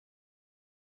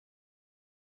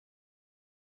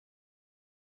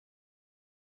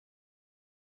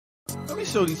me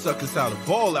show these suckers how to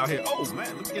ball out here. Oh,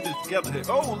 man, let's get this together here.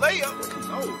 Oh, layup.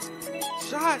 Oh,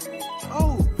 shot.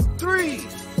 Oh, three.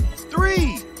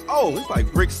 Oh, it's like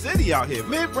Brick City out here.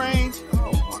 Mid-range.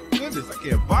 Oh, my goodness, I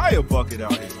can't buy a bucket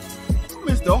out here. I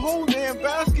missed the whole damn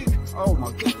basket. Oh,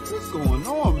 my goodness, what's going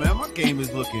on, man? My game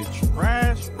is looking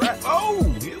trash. Oh,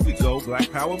 here we go. Black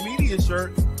Power Media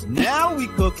shirt. Now we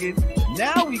cooking.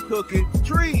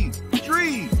 Trees.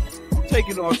 I'm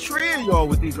taking on three of y'all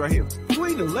with these right here.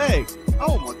 Between the legs.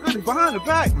 Oh, my goodness, behind the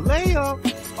back. Layup.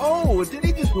 Oh, did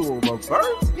he just do a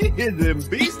reverse? He is in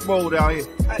beast mode out here.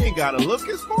 I ain't got to look.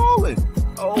 It's falling.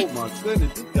 Oh, my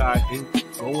goodness, this guy is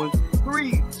going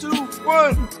 3, 2,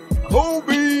 1.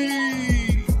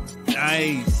 Kobe.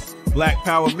 Nice. Black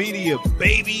Power Media,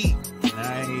 baby.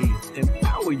 Nice.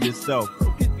 Empower yourself.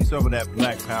 Go get you some of that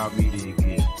Black Power Media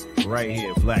again. Right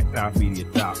here,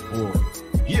 blackpowermedia.org.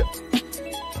 Yeah.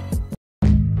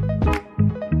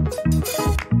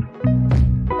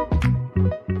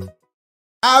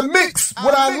 I mix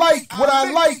what I like.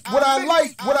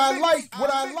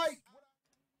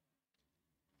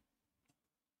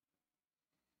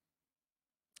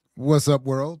 What's up,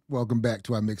 world? Welcome back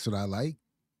to I Mix What I Like.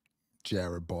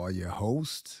 Jared Ball, your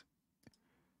host.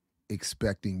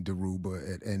 Expecting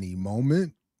Dhoruba at any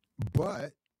moment,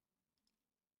 but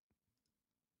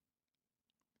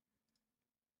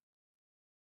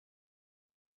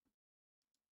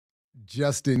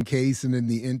just in case and in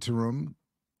the interim,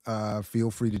 feel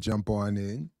free to jump on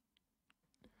in.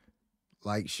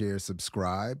 Like, share,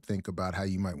 subscribe. Think about how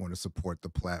you might want to support the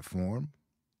platform.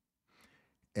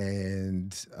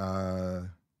 And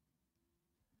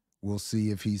we'll see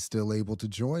if he's still able to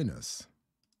join us.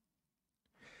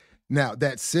 Now,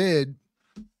 that said,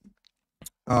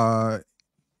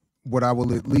 what I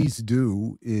will at least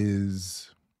do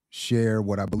is share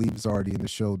what I believe is already in the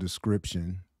show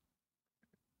description,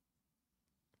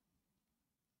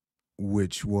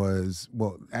 which was,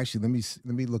 well, actually,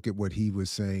 let me look at what he was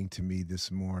saying to me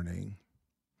this morning.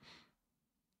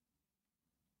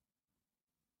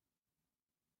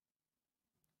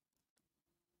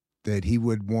 That he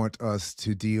would want us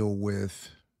to deal with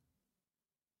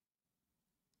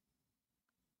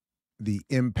the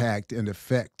impact and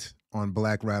effect on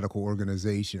Black radical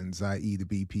organizations, i.e. the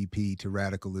BPP, to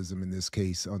radicalism, in this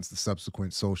case, on the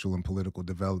subsequent social and political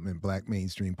development, Black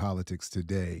mainstream politics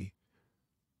today.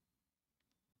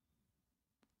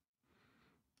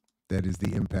 That is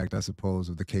the impact, I suppose,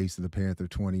 of the case of the Panther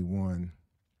 21.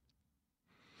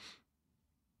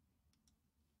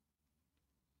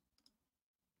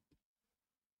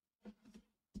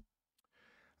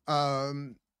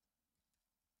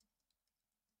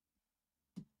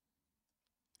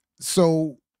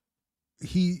 So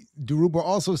Dhoruba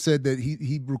also said that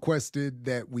he requested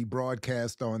that we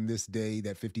broadcast on this day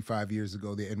that 55 years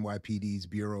ago, the NYPD's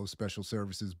Bureau of Special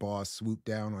Services boss swooped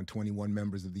down on 21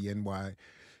 members of the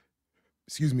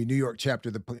New York chapter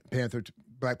of the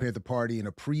Black Panther Party in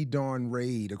a pre-dawn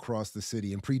raid across the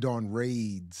city, and pre-dawn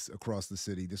raids across the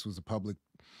city. This was a public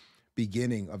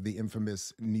beginning of the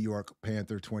infamous New York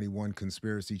Panther 21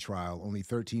 conspiracy trial. Only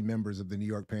 13 members of the New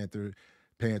York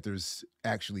Panthers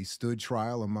actually stood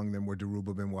trial. Among them were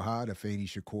Dhoruba Bin-Wahad, Afeni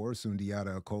Shakur,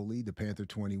 Sundiata Acoli. The Panther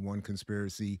 21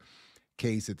 conspiracy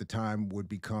case at the time would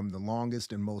become the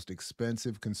longest and most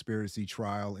expensive conspiracy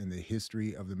trial in the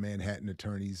history of the Manhattan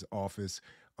Attorney's Office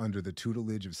under the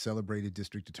tutelage of celebrated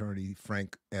District Attorney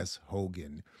Frank S.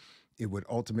 Hogan. It would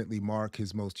ultimately mark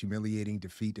his most humiliating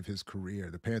defeat of his career.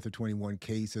 The Panther 21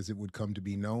 case, as it would come to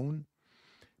be known,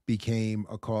 became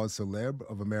a cause célèbre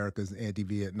of America's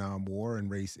anti-Vietnam War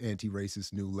and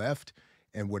anti-racist New Left,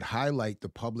 and would highlight the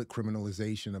public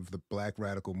criminalization of the Black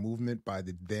radical movement by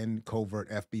the then covert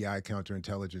FBI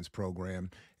counterintelligence program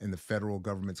and the federal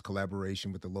government's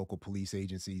collaboration with the local police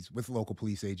agencies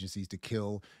to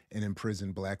kill and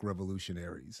imprison Black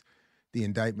revolutionaries. The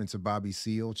indictments of Bobby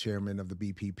Seal, chairman of the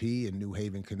BPP in New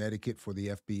Haven, Connecticut for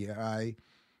the FBI.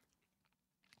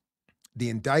 The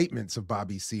indictments of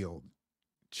Bobby Seal,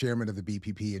 chairman of the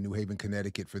BPP in New Haven,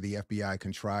 Connecticut for the FBI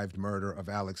contrived murder of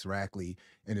Alex Rackley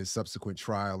and his subsequent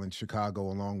trial in Chicago,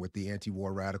 along with the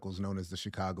anti-war radicals known as the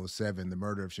Chicago Seven, the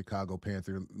murder of Chicago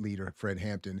Panther leader Fred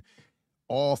Hampton,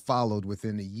 all followed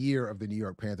within a year of the New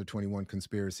York Panther 21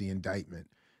 conspiracy indictment.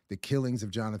 The killings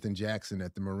of Jonathan Jackson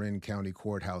at the Marin County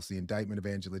Courthouse, the indictment of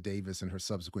Angela Davis and her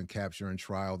subsequent capture and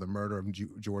trial, the murder of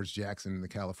George Jackson in the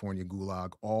California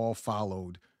Gulag, all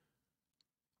followed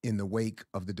in the wake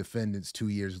of the defendants 2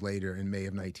 years later in May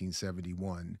of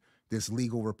 1971. This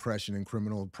legal repression and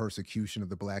criminal persecution of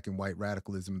the Black and white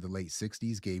radicalism of the late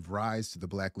 60s gave rise to the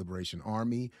Black Liberation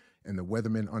Army and the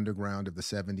Weatherman Underground of the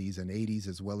 70s and 80s,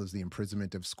 as well as the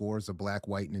imprisonment of scores of Black,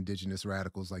 white, and Indigenous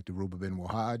radicals like Dhoruba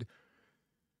Bin-Wahad,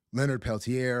 Leonard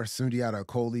Peltier, Sundiata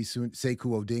Acoli,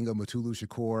 Sekou Odinga, Mutulu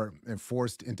Shakur, and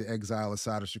forced into exile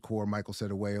Assata Shakur, Michael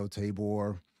Cetawayo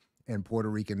Tabor, and Puerto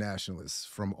Rican Nationalists.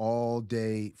 From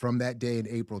that day in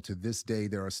April to this day,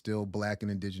 there are still Black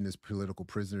and Indigenous political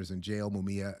prisoners in jail.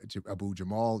 Mumia Abu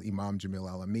Jamal, Imam Jamil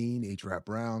Al-Amin, H.Rap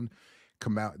Brown,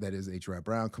 Kamau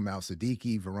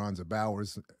Sididki, Veronza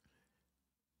Bowers,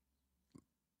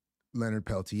 Leonard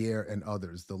Peltier, and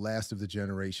others, the last of the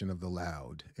generation of the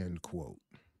loud, end quote.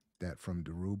 That from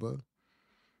Dhoruba.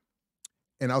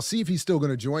 And I'll see if he's still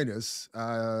going to join us.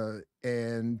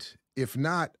 And if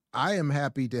not, I am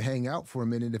happy to hang out for a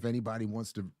minute if anybody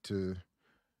wants to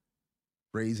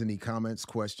raise any comments,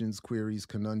 questions, queries,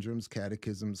 conundrums,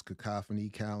 catechisms, cacophony,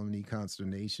 calumny,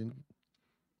 consternation.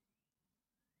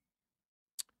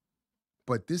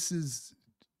 But this is,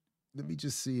 let me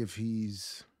just see if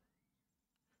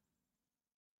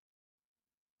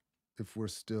we're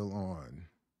still on.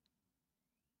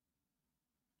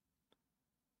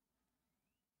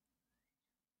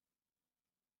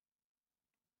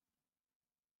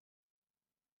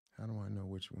 How do I know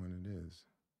which one it is?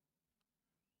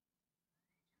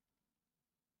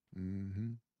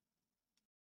 Mm-hmm.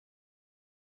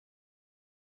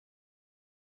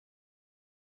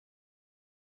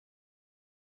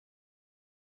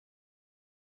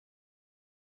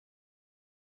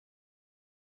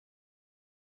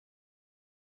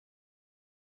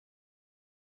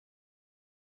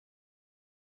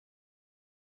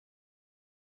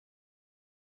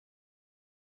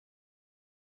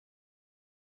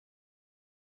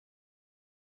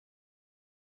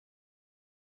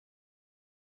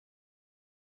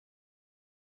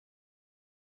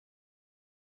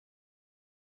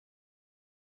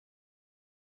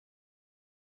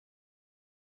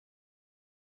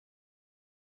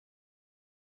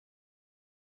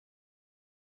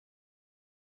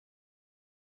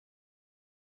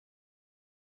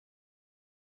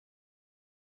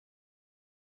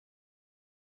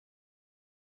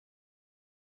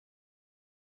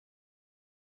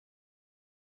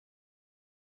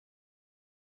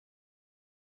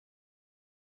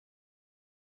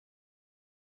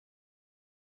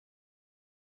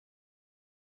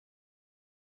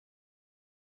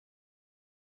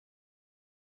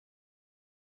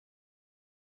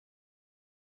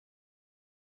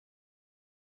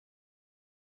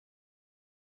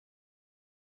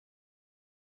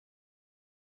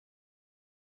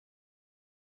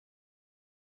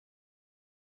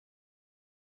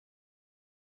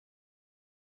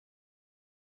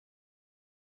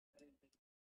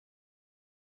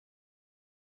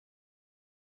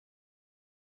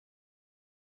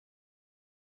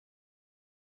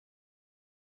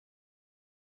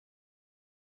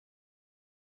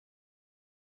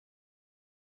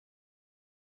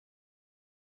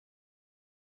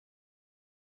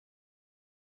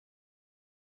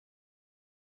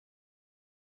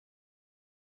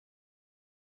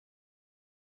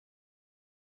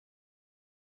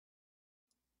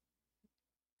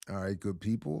 All right, good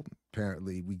people.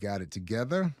 Apparently we got it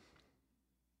together.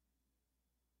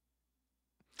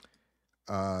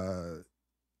 Yeah,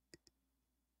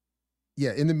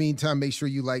 in the meantime, make sure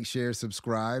you like, share,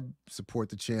 subscribe, support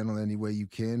the channel any way you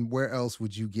can. Where else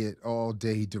would you get all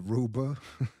day Dhoruba?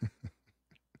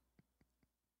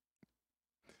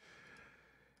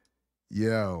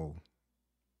 Yo.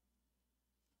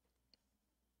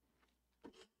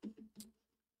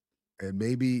 And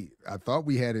maybe I thought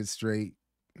we had it straight.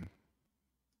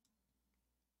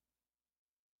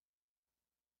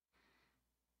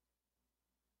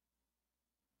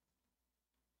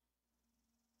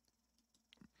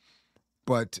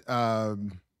 But I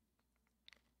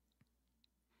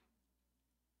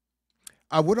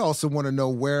would also want to know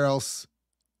where else.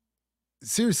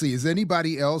 Seriously, is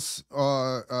anybody else?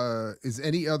 Is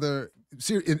any other?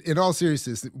 In all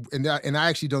seriousness, and I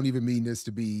actually don't even mean this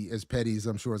to be as petty as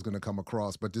I'm sure it's going to come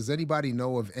across. But does anybody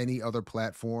know of any other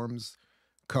platforms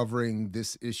covering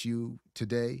this issue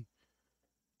today?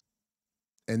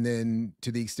 And then,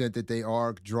 to the extent that they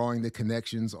are drawing the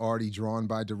connections already drawn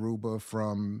by Dhoruba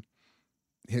from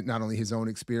not only his own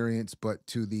experience, but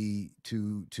to the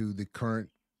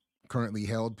currently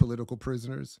held political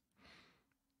prisoners.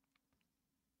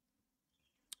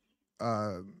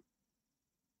 Because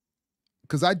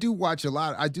I do watch a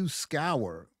lot. I do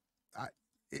scour.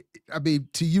 I mean,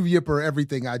 to you, Yipper,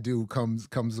 everything I do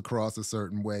comes across a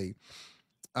certain way,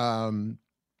 and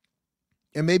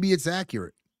maybe it's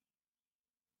accurate.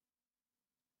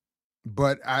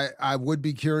 But I would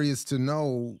be curious to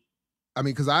know. I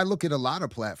mean, because I look at a lot of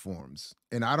platforms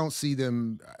and I don't see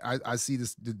them. I see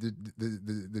this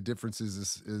the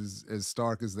differences as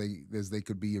stark as they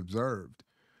could be observed.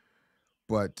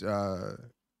 But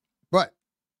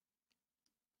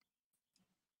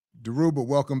Dhoruba,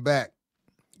 welcome back.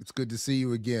 It's good to see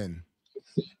you again.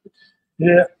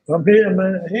 Yeah, I'm here,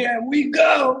 man. Here we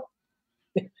go.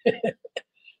 You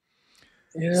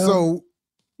know? So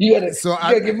you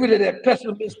gotta get rid of that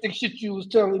pessimistic shit you was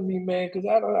telling me, man, because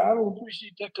I don't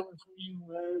appreciate that coming from you,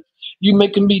 man. You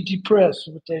making me depressed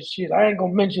with that shit. I ain't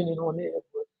gonna mention it on air,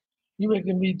 but you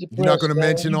making me depressed. You're not gonna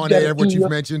mention on air what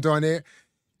you've mentioned on air?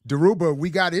 Dhoruba,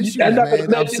 we got issues, man.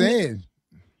 I'm saying.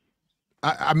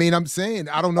 I'm saying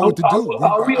I don't know what to do.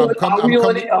 Are we on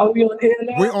air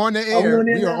now? We're on the air.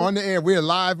 We are on the air. We're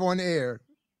live on air.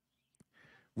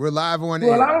 We're live on air.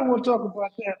 Well, I don't want to talk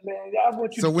about that, man. I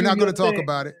want you so we're not going to talk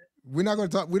about it. We're not going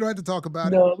to talk. We don't have to talk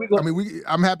about it.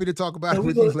 I'm happy to talk about it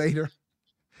with you later.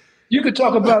 You could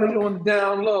talk about it on the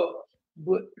down low,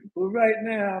 but right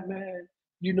now, man,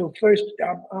 you know, first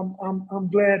I'm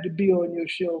glad to be on your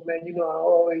show, man. You know, I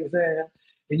always am,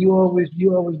 and you always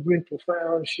bring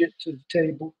profound shit to the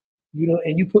table, you know,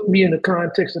 and you put me in a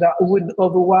context that I wouldn't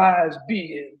otherwise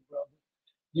be in, brother.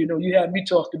 You know, you had me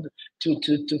talking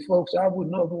to folks I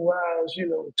wouldn't otherwise, you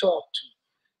know, talk to,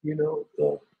 you know,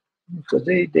 because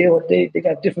they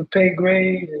got different pay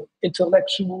grade and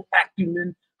intellectual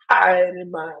acumen higher than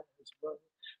mine, brother.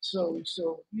 So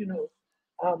you know,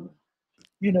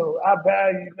 I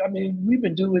value. I mean, we've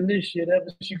been doing this shit ever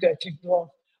since you got kicked off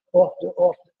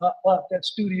that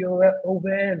studio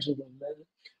over Angela, man.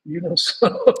 You know,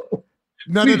 so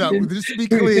no. Just to be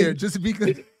clear, just to be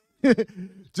clear, and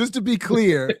just to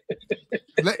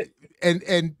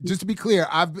be clear,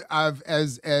 I've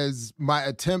as my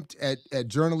attempt at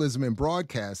journalism and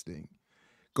broadcasting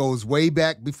goes way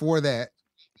back before that,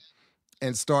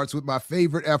 and starts with my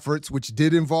favorite efforts, which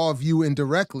did involve you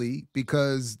indirectly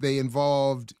because they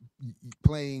involved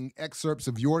playing excerpts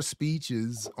of your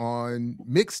speeches on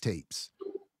mixtapes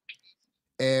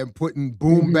and putting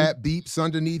boom bap beeps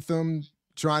underneath them,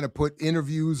 trying to put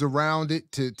interviews around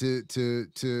it to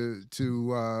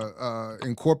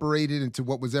incorporate it into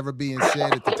what was ever being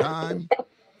said at the time.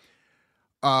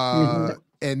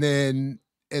 And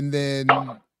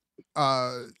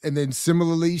then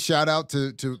similarly, shout out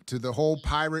to the whole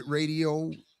pirate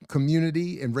radio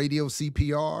community and Radio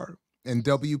CPR and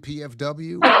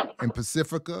WPFW and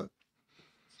Pacifica.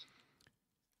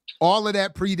 All of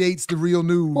that predates the Real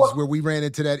News, where we ran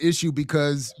into that issue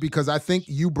because I think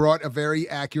you brought a very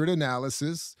accurate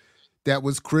analysis that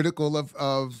was critical of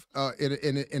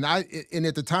and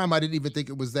at the time I didn't even think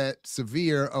it was that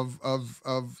severe of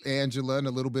Angela and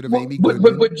a little bit of Amy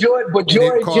Goodman. But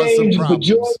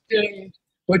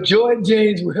Joy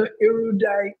James with her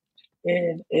erudite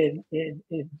and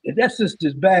that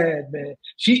sister's bad, man.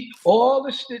 All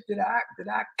the shit that I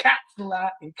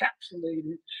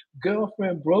encapsulated,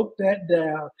 girlfriend broke that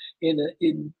down in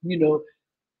you know,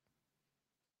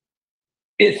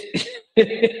 it's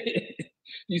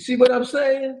you see what I'm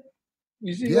saying?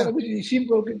 You see what she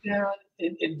broke it down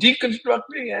in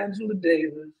deconstructing Angela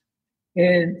Davis.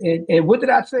 And what did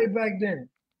I say back then?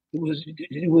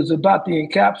 It was about the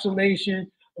encapsulation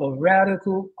of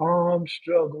radical armed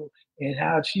struggle and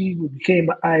how she became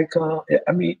an icon.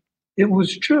 I mean, it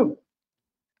was true.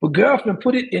 But girlfriend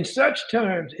put it in such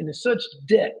terms and in such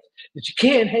depth that you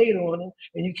can't hate on her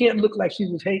and you can't look like she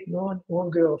was hating on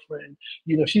girlfriend.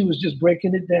 You know, she was just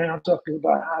breaking it down, talking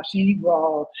about how she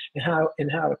evolved and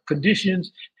how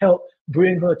conditions helped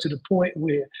bring her to the point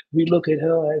where we look at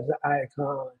her as the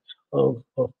icon of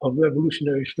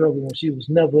revolutionary struggle when she was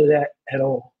never that at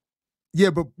all. Yeah,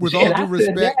 but with all due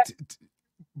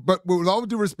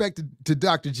respect, to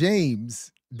Dr.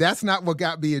 James, that's not what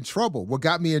got me in trouble. What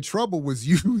got me in trouble was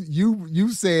you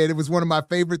said, it was one of my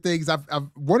favorite things.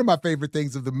 One of my favorite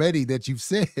things of the many that you've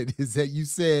said is that you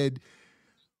said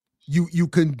you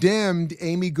condemned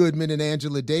Amy Goodman and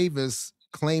Angela Davis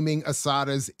claiming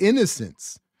Assata's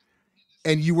innocence.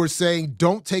 And you were saying,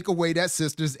 don't take away that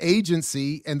sister's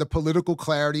agency and the political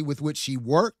clarity with which she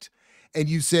worked. And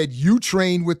you said you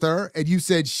trained with her, and you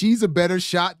said she's a better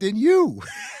shot than you.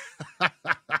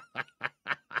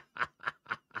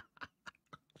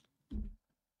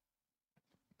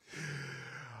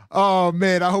 Oh,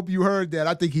 man, I hope you heard that.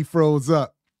 I think he froze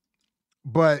up.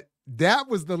 But that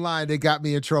was the line that got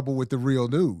me in trouble with the Real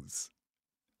News.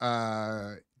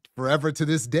 Forever to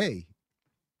this day.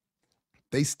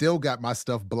 They still got my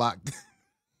stuff blocked.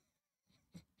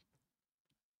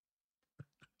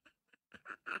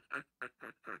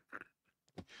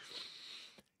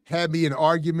 had me in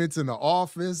arguments in the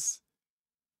office.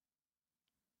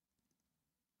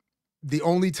 The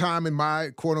only time in my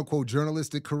quote unquote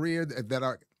journalistic career there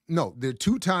are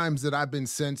 2 times that I've been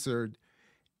censored,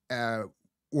 or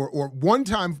one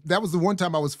time, that was the one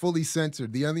time I was fully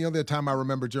censored. The only other time I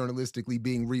remember journalistically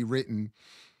being rewritten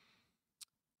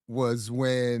was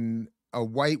when a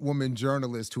white woman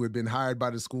journalist who had been hired by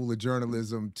the School of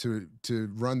Journalism to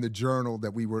run the journal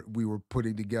that we were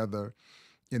putting together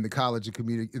in the College of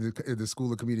in the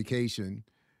School of Communication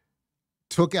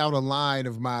took out a line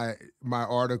of my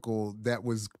article that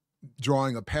was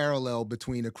drawing a parallel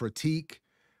between a critique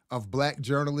of Black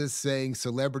journalists saying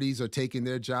celebrities are taking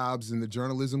their jobs in the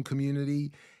journalism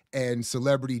community and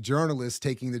celebrity journalists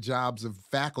taking the jobs of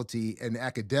faculty and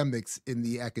academics in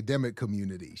the academic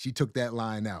community. She took that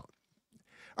line out.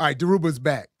 All right, Dhoruba's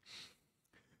back.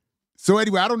 So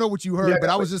anyway, I don't know what you heard, but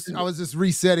I was just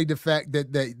resetting the fact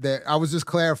that I was just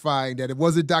clarifying that it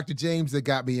wasn't Dr. James that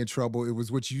got me in trouble. It was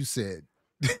what you said.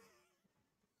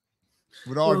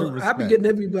 With all due respect. I be getting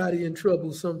everybody in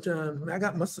trouble sometimes.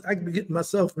 I be getting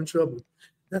myself in trouble.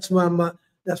 That's why my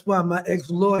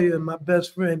ex-lawyer and my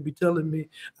best friend be telling me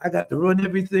I got to run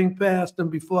everything past them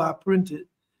before I print it.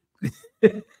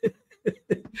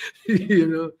 You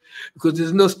know, because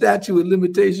there's no statute of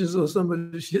limitations on some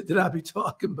of the shit that I be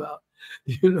talking about.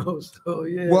 You know, so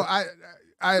yeah. Well,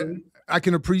 I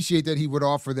can appreciate that he would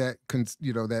offer that,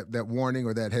 that warning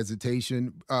or that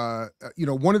hesitation.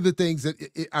 One of the things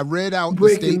that I read out the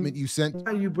statement you sent.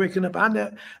 Why are you breaking up? I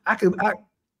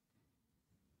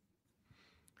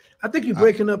think you're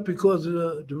breaking up because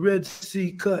of the Red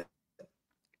Sea cut.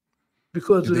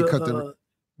 Because of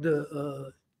the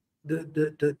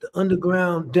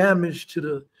underground damage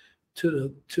to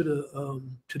the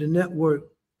network.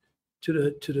 To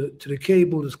the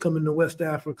cable that's coming to West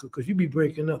Africa, because you be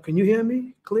breaking up. Can you hear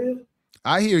me clear?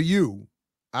 I hear you.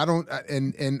 I don't,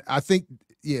 and I think,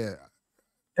 yeah.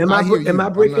 Am I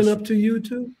breaking up to you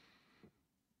too?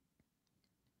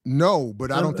 No,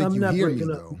 but I don't think you hear me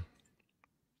though.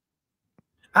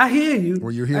 I hear you.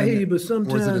 Or you're hearing I hear you, but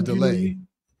sometimes or is it a delay?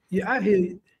 I hear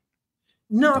you.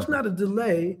 No, it's not a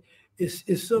delay.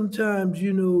 It's sometimes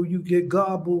you get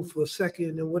garbled for a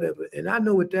second and whatever, and I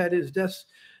know what that is.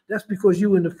 That's because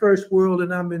you in the first world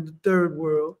and I'm in the third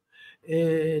world,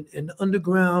 and the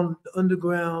underground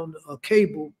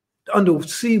cable,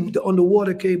 the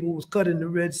underwater cable was cut in the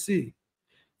Red Sea.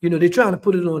 They're trying to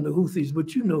put it on the Houthis,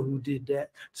 but you know who did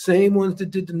that? Same ones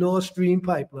that did the Nord Stream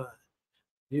pipeline.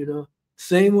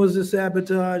 Same ones that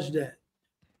sabotaged that.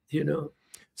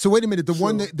 So wait a minute. The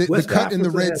one that the cut in the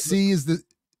Red Sea is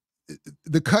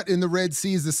the cut in the Red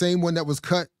Sea is the same one that was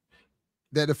cut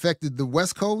that affected the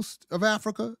West Coast of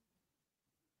Africa?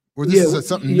 Or this is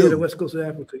something new? Yeah, the West Coast of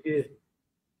Africa, yeah.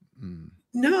 Mm.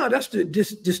 No, that's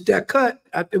just that cut.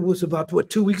 It was about,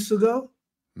 2 weeks ago?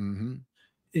 Mm-hmm.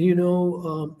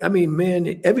 I mean,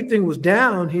 man, everything was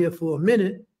down here for a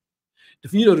minute.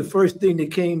 The first thing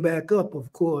that came back up,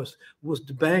 of course, was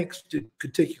the banks that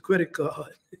could take your credit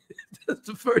card. That's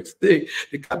the first thing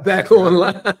that got back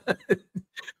online.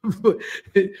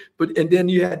 but and then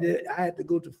I had to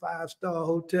go to 5-star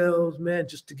hotels, man,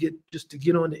 just to get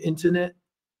on the internet,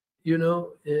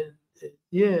 and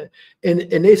yeah, and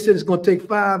they said it's going to take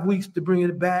 5 weeks to bring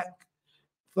it back,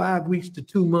 5 weeks to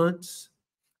 2 months.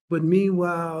 But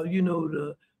meanwhile,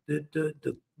 the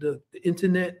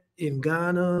internet in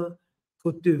Ghana,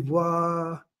 Cote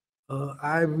d'Ivoire,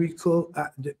 Ivory Coast,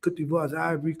 Cote d'Ivoire's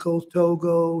Ivory Coast,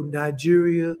 Togo,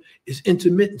 Nigeria is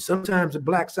intermittent. Sometimes it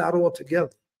blacks out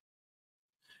altogether.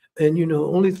 And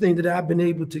only thing that I've been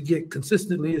able to get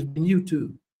consistently has been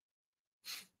YouTube.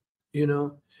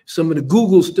 Some of the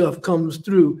Google stuff comes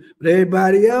through, but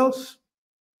everybody else,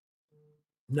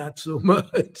 not so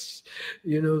much.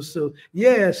 So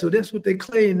yeah, so that's what they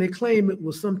claim. They claim it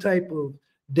was some type of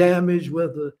damage,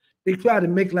 whether they try to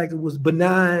make like it was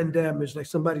benign damage, like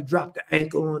somebody dropped the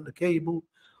ankle on the cable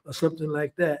or something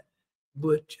like that.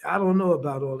 But I don't know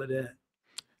about all of that.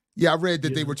 Yeah, I read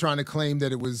that they were trying to claim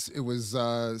that it was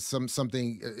some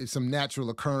natural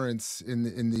occurrence in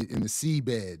the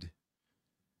seabed.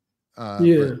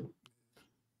 Yeah,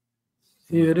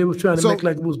 they were trying to make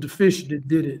like it was the fish that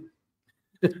did it.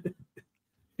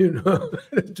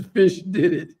 The fish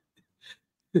did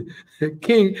it.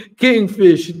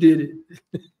 Kingfish did it.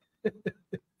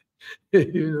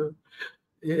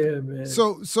 Yeah, man.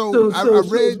 So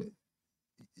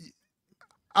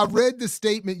I read the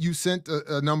statement you sent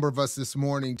a number of us this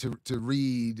morning to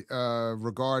read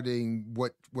regarding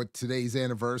what today's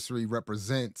anniversary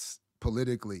represents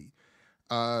politically.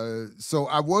 So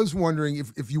I was wondering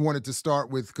if you wanted to start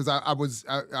with, because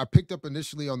I picked up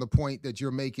initially on the point that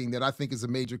you're making that I think is a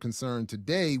major concern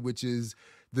today, which is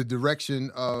the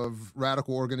direction of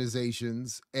radical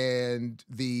organizations and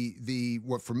the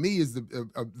what for me is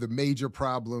the major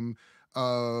problem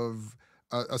of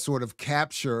a sort of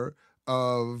capture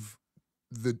of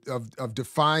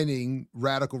defining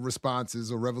radical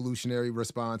responses or revolutionary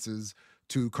responses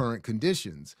to current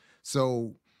conditions.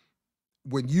 So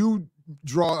when you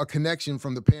draw a connection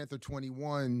from the Panther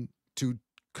 21 to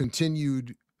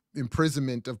continued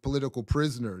imprisonment of political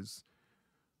prisoners,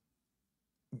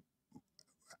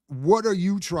 what are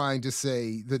you trying to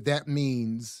say that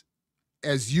means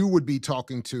as you would be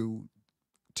talking to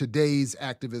today's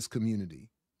activist community?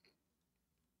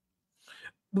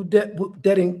 That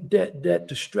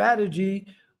the strategy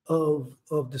of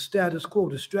the status quo,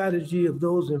 the strategy of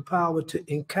those in power to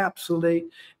encapsulate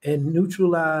and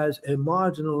neutralize and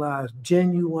marginalize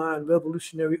genuine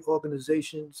revolutionary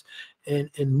organizations and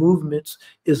movements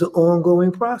is an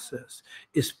ongoing process.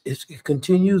 It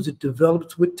continues, it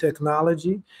develops with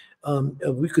technology.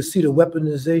 We could see the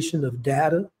weaponization of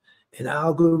data and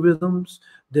algorithms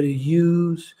that are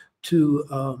used to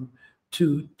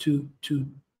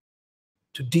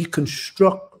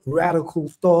deconstruct radical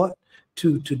thought,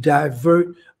 to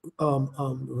divert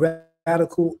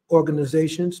radical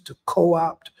organizations, to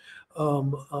co-opt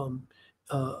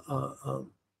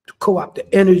the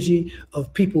energy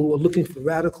of people who are looking for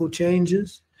radical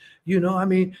changes. You know, I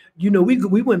mean, you know,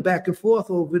 we went back and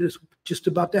forth over this, just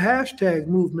about the hashtag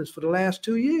movements for the last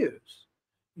 2 years.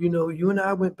 You know, you and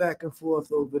I went back and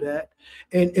forth over that.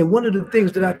 And one of the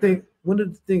things that I think,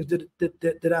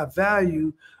 that I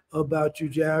value about you,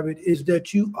 Jared, is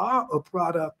that you are a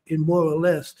product in more or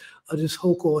less of this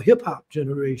so-called hip hop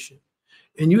generation.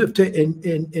 And you have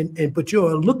to, but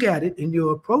your look at it and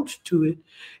your approach to it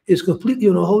is completely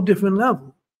on a whole different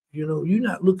level. You know, you're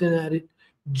not looking at it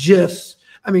just,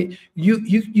 I mean,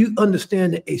 you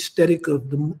understand the aesthetic of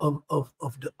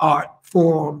the art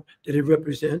form that it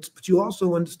represents, but you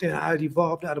also understand how it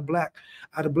evolved out of black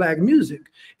music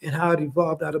and how it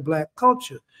evolved out of black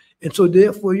culture. And so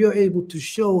therefore you're able to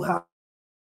show how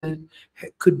it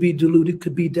could be diluted,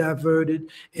 could be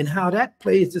diverted, and how that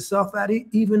plays itself out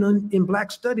even in black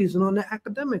studies and on the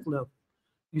academic level.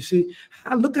 You see,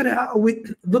 look at how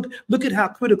look at how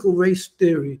critical race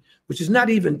theory, which is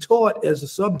not even taught as a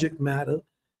subject matter,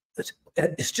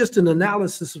 it's just an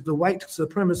analysis of the white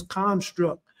supremacist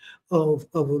construct of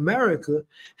America,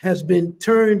 has been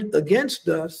turned against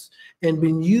us and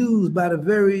been used by the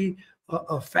very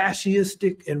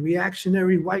fascistic and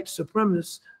reactionary white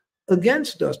supremacists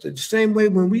against us. The same way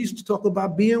when we used to talk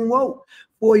about being woke.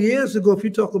 4 years ago, if you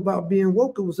talk about being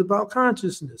woke, it was about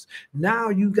consciousness. Now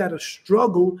you got to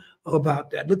struggle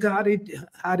about that. Look how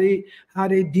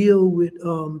they deal with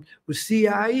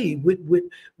CIE,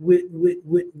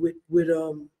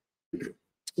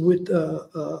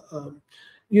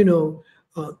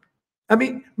 I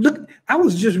mean, look, I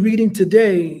was just reading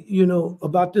today, you know,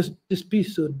 about this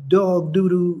piece of dog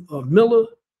doodoo Miller,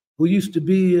 who used to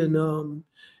be in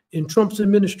Trump's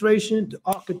administration, the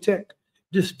architect,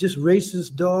 this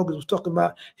racist dog, was talking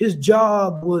about his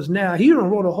job was now, he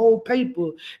wrote a whole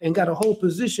paper and got a whole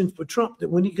position for Trump that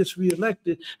when he gets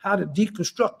reelected, how to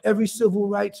deconstruct every civil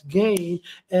rights gain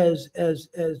as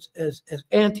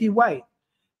anti-white.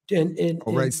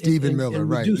 Right, Stephen Miller,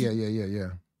 right?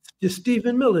 Yeah. Just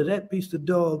Stephen Miller, that piece of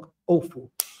dog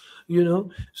awful, you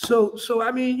know. So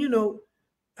I mean, you know,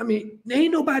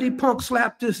 ain't nobody punk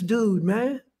slapped this dude,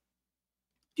 man.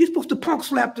 You're supposed to punk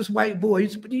slap this white boy.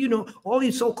 You know, all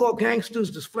these so-called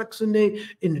gangsters just flexing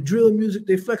in the drill music,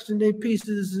 they flexing their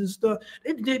pieces and stuff.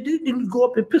 They didn't go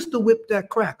up and pistol whip that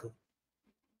cracker.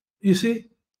 You see?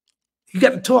 You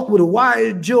got to talk with a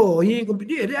wired jaw. He ain't gonna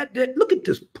be that. Look at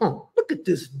this punk. Look at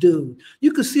this dude.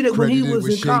 You could see that when he was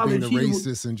in college, the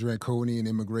racist and draconian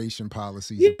immigration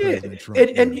policies. Yeah, of President Trump.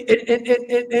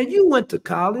 And you went to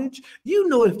college. You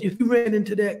know, if you ran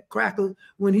into that cracker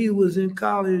when he was in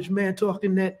college, man,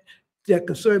 talking that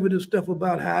conservative stuff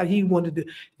about how he wanted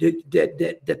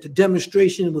that the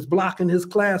demonstration was blocking his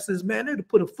classes, man, they'd have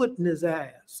put a foot in his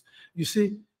ass. You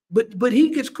see. But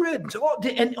he gets credit.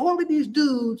 And all of these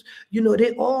dudes, you know,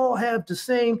 they all have the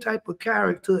same type of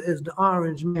character as the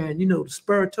Orange Man. You know, the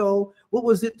Spurto. What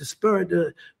was it? The Spur,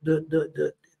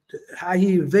 the how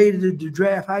he evaded the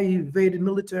draft, how he evaded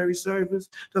military service.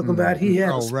 Talking about he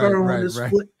had a spur on his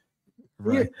foot.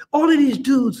 Right. Yeah. All of these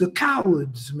dudes are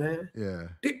cowards, man. Yeah.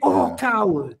 They're all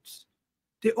cowards.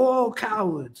 They're all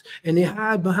cowards. And they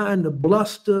hide behind the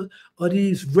bluster of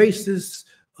these racist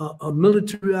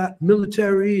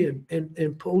military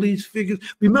and police figures.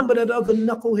 Remember that other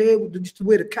knucklehead used to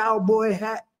wear the cowboy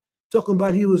hat, talking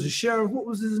about he was a sheriff. What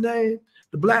was his name?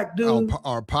 The black dude.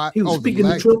 He was speaking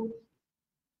the truth.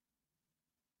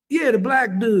 Yeah, the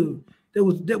black dude that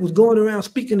was going around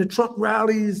speaking to Trump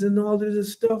rallies and all of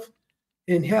this stuff,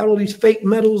 and had all these fake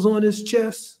medals on his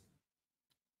chest.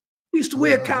 He used to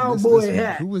wear a cowboy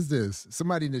hat. Who was this?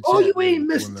 Somebody in the chat. Oh, you ain't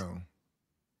missed it.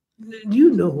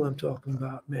 You know who I'm talking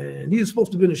about, man. He was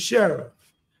supposed to have been a sheriff,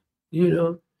 you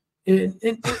know.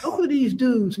 And all of these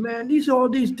dudes, man, all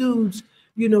these dudes,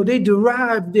 you know, they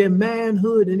derive their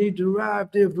manhood and they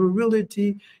derive their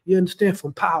virility, you understand,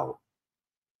 from power.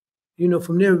 You know,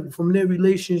 from their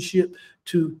relationship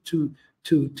to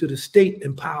the state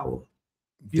and power.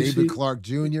 David Clark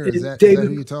Jr. Is that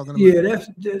who you're talking about? Yeah, that's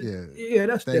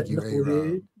Thank that you,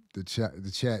 knucklehead.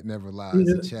 The chat never lies. You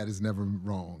know, the chat is never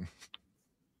wrong.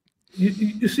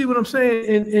 You see what I'm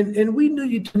saying? And we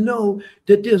need to know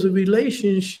that there's a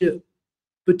relationship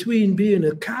between being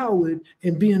a coward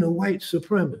and being a white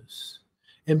supremacist,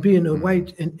 and being a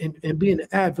white and being an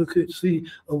advocacy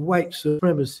of white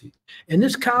supremacy. And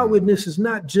this cowardness is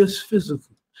not just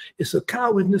physical. It's a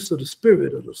cowardness of the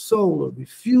spirit, of the soul, a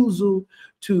refusal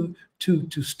to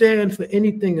stand for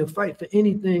anything and fight for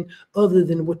anything other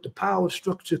than what the power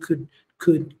structure could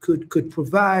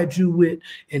provide you with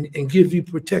and give you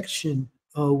protection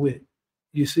with.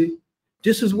 You see,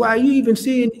 this is why you even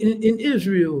see in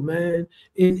Israel, man,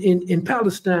 in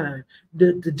Palestine,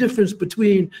 the difference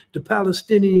between the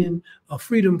Palestinian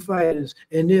freedom fighters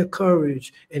and their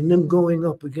courage and them going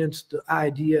up against the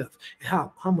IDF, and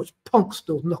how much punks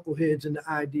those knuckleheads in the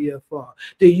IDF are.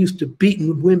 They used to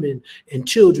beating women and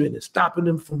children and stopping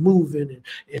them from moving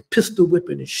and pistol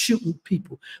whipping and shooting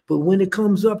people. But when it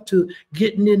comes up to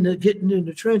getting in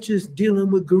the trenches, dealing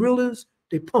with guerrillas,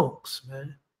 they punks,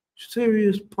 man.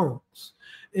 Serious punks.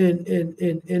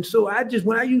 And so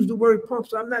when I use the word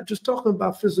punks, I'm not just talking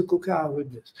about physical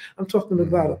cowardness. I'm talking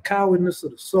about a cowardness of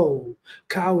the soul,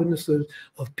 cowardness of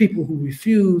people who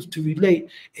refuse to relate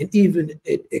and even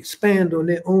expand on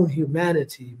their own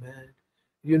humanity, man.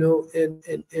 You know,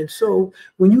 and so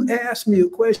when you ask me a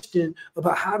question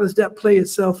about how does that play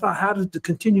itself out, how does the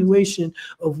continuation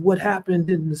of what happened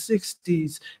in the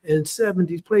 60s and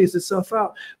 70s plays itself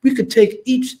out, we could take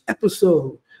each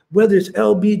episode, whether it's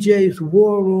LBJ's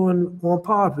war on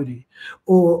poverty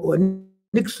or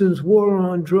Nixon's war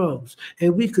on drugs,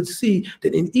 and we could see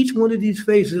that in each one of these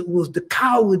phases, it was the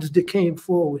cowards that came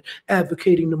forward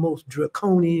advocating the most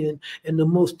draconian and the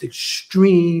most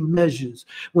extreme measures.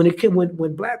 When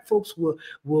black folks were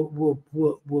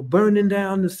burning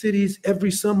down the cities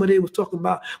every summer, they was talking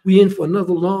about we in for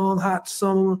another long hot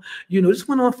summer. You know, this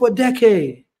went on for a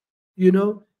decade. You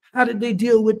know, how did they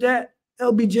deal with that?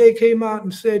 LBJ came out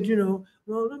and said, you know,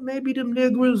 well, maybe them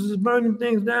Negroes is burning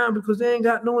things down because they ain't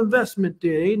got no investment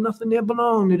there. Ain't nothing there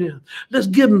belong to them. Let's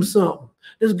give them something.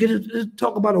 Let's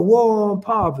talk about a war on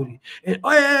poverty. And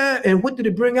what did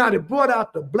it bring out? It brought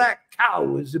out the black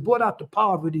cowards. It brought out the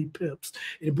poverty pimps.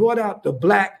 It brought out the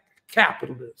black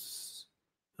capitalists.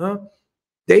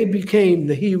 They became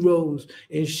the heroes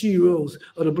and sheroes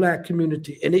of the black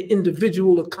community, and the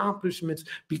individual accomplishments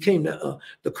became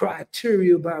the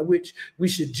criteria by which we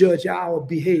should judge our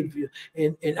behavior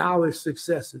and our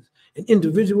successes. And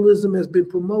individualism has been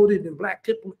promoted, and black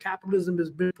capitalism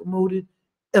has been promoted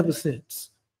ever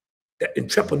since. That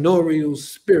entrepreneurial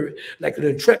spirit, like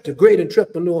the great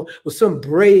entrepreneur was some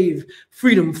brave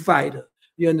freedom fighter,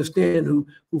 you understand, who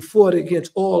fought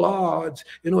against all odds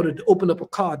in order to open up a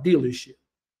car dealership.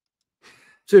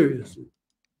 Seriously.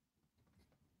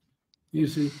 You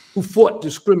see, who fought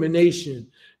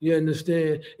discrimination, you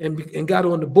understand, and got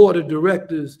on the board of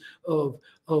directors of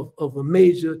a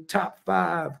major top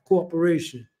 5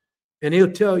 corporation. And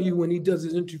he'll tell you when he does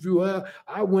his interview,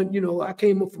 I went, you know, I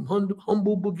came up from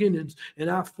humble beginnings and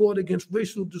I fought against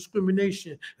racial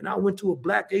discrimination and I went to a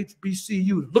black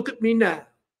HBCU. Look at me now.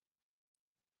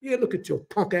 Yeah, look at your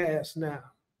punk ass now.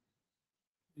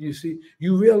 You see,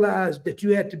 you realize that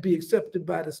you had to be accepted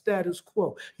by the status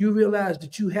quo. You realize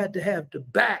that you had to have the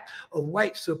back of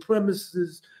white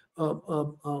supremacists'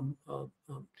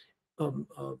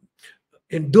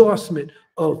 endorsement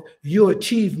of your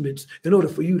achievements in order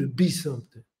for you to be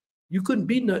something. You couldn't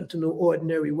be nothing to no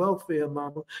ordinary welfare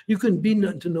mama. You couldn't be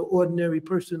nothing to no ordinary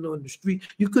person on the street.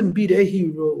 You couldn't be their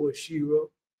hero or shero,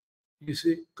 you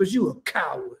see, because you a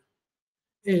coward.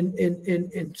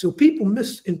 And so people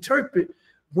misinterpret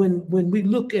when we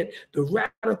look at the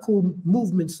radical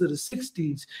movements of the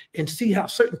 60s and see how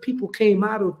certain people came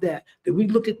out of that we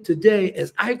look at today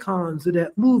as icons of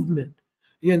that movement.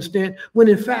 You understand? When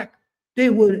in fact, they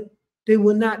were They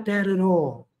were not that at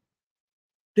all.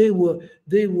 They were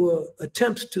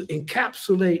attempts to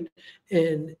encapsulate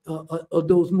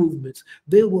those movements.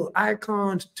 They were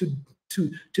icons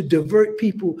to divert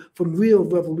people from real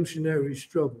revolutionary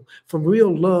struggle, from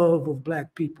real love of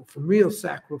Black people, from real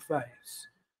sacrifice.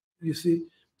 You see,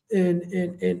 and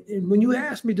when you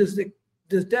ask me, does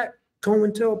that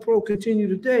COINTELPRO continue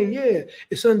today? Yeah,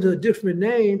 it's under a different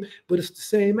name, but it's the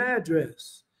same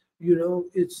address. You know,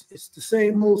 it's the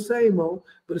same old,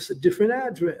 but it's a different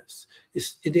address.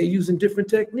 They're using different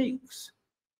techniques,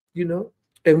 you know.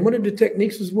 And one of the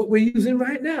techniques is what we're using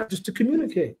right now, just to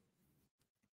communicate.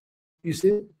 You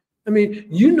see? I mean,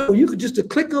 you know, you could just a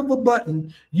click of a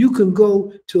button, you can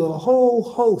go to a whole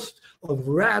host of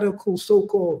radical,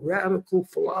 so-called radical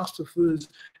philosophers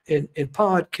and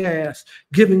podcasts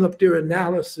giving up their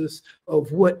analysis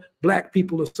of what Black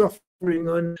people are suffering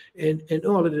on and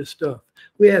all of this stuff.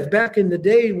 Whereas back in the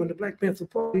day when the Black Panther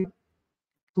Party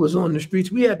was on the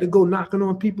streets, we had to go knocking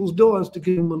on people's doors to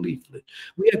give them a leaflet.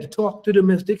 We had to talk to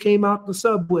them as they came out the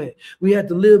subway. We had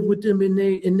to live with them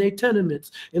in their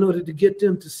tenements in order to get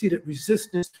them to see that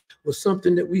resistance was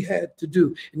something that we had to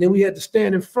do. And then we had to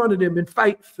stand in front of them and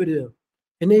fight for them.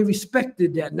 And they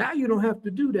respected that. Now you don't have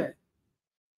to do that.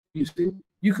 You see,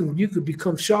 you could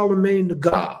become Charlemagne the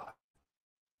God,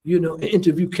 you know, and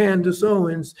interview Candace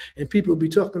Owens, and people will be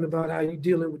talking about how you're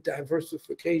dealing with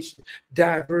diversification,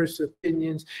 diverse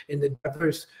opinions, and the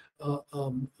diverse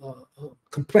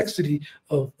complexity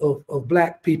of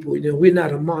Black people. You know, we're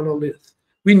not a monolith.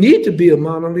 We need to be a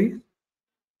monolith,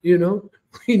 you know.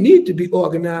 We need to be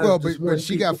organized. Well, but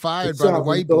she got fired by the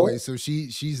white boy, so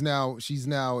she's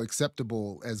now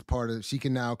acceptable as part of. She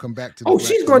can now come back to. Oh,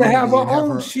 she's going to have her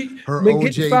own. Her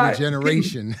OJ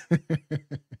generation.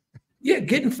 Yeah,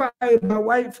 getting fired by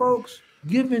white folks,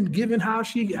 given how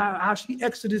she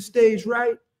exited stage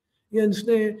right. You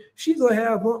understand? She's gonna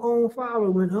have her own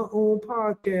following, her own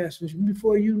podcast, and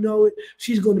before you know it,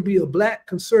 she's going to be a Black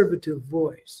conservative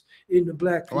voice in the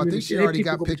Black community. I think she already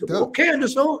got picked up. Oh,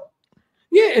 Candace Owens.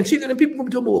 Yeah, and people gonna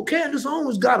be telling me, well, Candace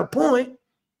Owens got a point.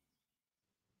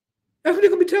 That's what they're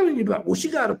gonna be telling you about. Well, she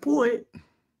got a point.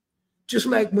 Just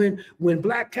like when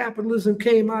Black capitalism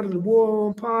came out of the war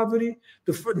on poverty,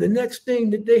 the next thing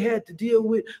that they had to deal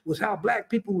with was how Black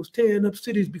people was tearing up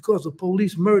cities because of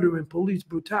police murder and police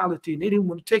brutality, and they didn't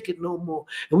want to take it no more.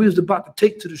 And we was about to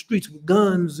take to the streets with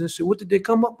guns and shit. What did they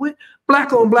come up with?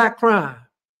 Black on Black crime.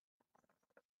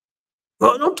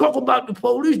 Well, don't talk about the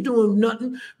police doing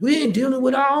nothing. We ain't dealing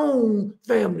with our own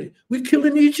family. We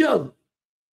killing each other.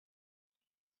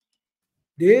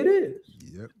 There it is.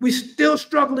 Yep. We're still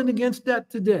struggling against that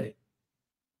today.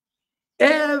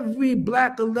 Every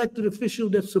Black elected official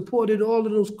that supported all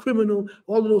of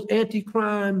those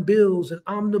anti-crime bills and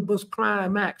omnibus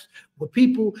crime acts were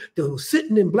people that were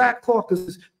sitting in Black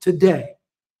caucuses today.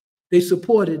 They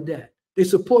supported that. They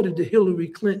supported the Hillary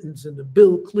Clintons and the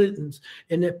Bill Clintons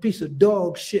and that piece of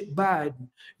dog shit Biden.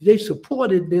 They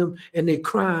supported them and their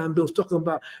crime bills, talking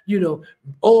about, you know,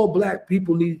 all Black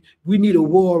people we need a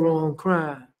war on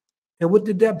crime. And what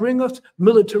did that bring us?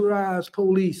 Militarized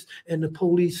police and the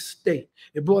police state.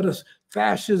 It brought us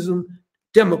fascism,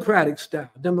 democratic style,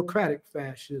 democratic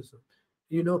fascism.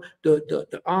 You know,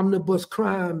 the omnibus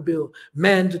crime bill,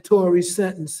 mandatory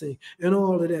sentencing, and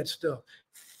all of that stuff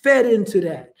fed into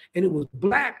that. And it was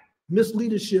Black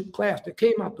misleadership class that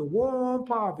came out the war on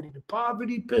poverty, the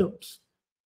poverty pimps,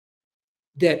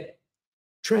 that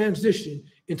transitioned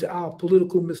into our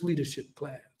political misleadership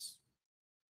class.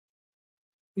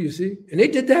 You see? And they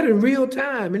did that in real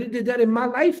time, and they did that in my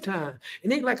lifetime.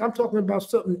 And it ain't like I'm talking about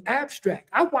something abstract.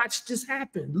 I watched this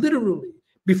happen, literally,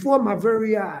 before my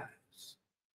very eyes.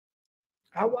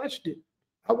 I watched it.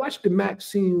 I watched the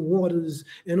Maxine Waters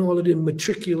and all of them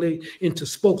matriculate into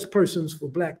spokespersons for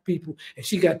Black people. And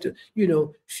she got to, you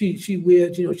know, she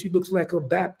wears, you know, she looks like a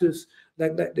Baptist,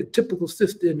 like the typical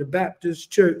sister in the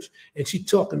Baptist church. And she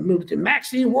talking militant.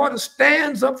 Maxine Waters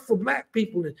stands up for Black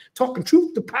people and talking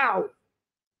truth to power.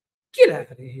 Get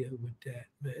out of here with that,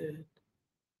 man.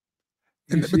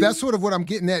 But that's sort of what I'm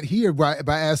getting at here by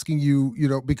asking you, you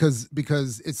know, because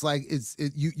it's like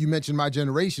you mentioned my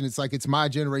generation. It's like it's my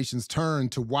generation's turn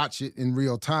to watch it in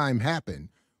real time happen.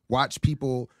 Watch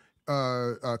people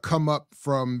come up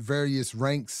from various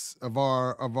ranks of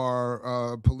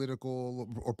our political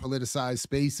or politicized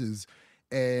spaces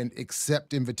and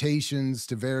accept invitations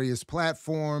to various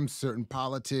platforms, certain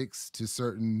politics, to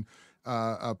certain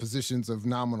positions of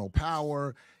nominal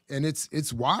power. And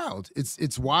it's wild.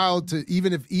 It's wild to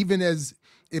even as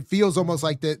it feels almost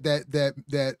like the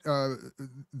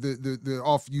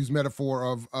oft used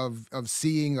metaphor of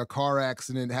seeing a car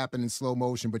accident happen in slow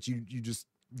motion, but you just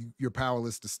you're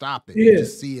powerless to stop it. Yeah. You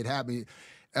just see it happening.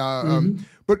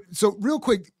 But so real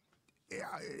quick,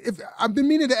 if I've been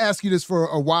meaning to ask you this for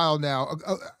a while now.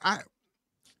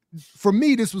 For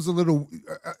me, this was a little,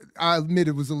 I admit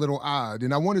it was a little odd.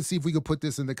 And I want to see if we could put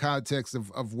this in the context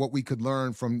of what we could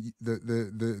learn from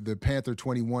the Panther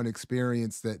 21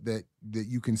 experience that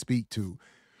you can speak to.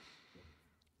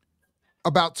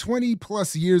 About 20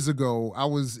 plus years ago, I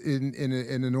was in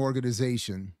an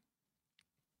organization.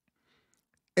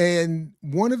 And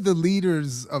one of the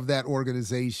leaders of that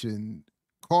organization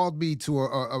called me to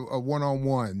a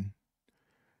one-on-one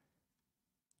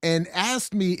and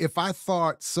asked me if I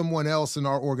thought someone else in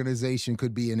our organization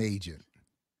could be an agent.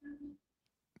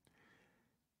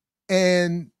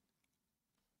 And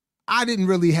I didn't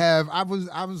really have, I was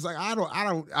like, I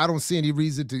don't see any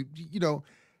reason to,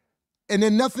 and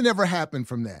then nothing ever happened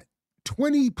from that.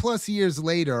 20 plus years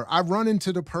later, I run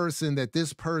into the person that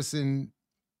this person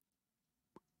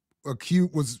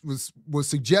was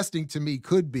suggesting to me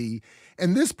could be.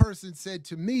 And this person said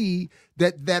to me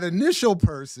that that initial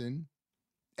person,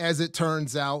 as it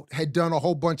turns out, had done a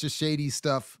whole bunch of shady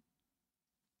stuff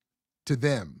to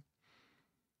them.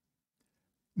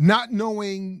 Not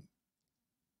knowing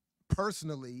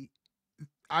personally,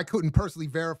 I couldn't personally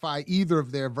verify either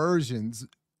of their versions.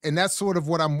 And that's sort of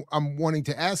what I'm wanting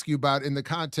to ask you about in the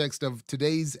context of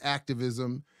today's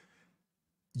activism,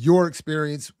 your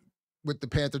experience with the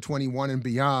Panther 21 and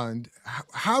beyond.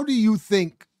 How do you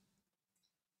think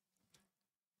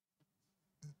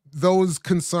those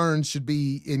concerns should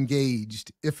be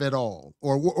engaged, if at all?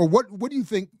 Or what do you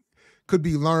think could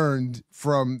be learned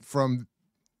from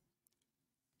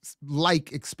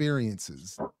like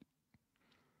experiences?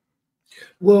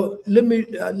 Well, let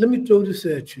me throw this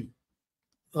at you.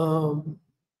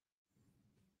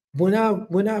 When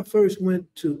I first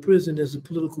went to prison as a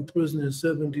political prisoner in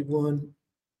 71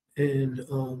 and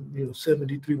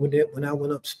 73, when I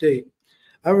went upstate,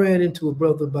 I ran into a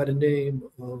brother by the name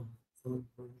of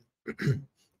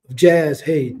Jazz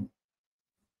Hayden.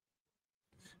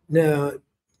 Now,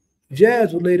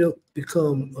 Jazz would later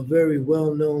become a very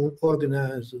well-known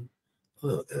organizer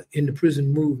in the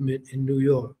prison movement in New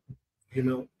York.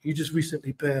 He just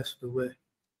recently passed away.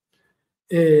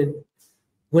 And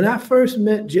when I first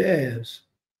met Jazz,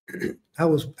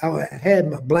 I had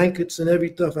my blankets and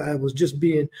everything. I was just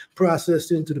being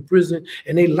processed into the prison,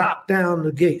 and they locked down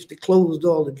the gates. They closed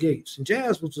all the gates. And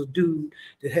Jazz was a dude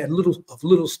that had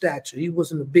little stature. He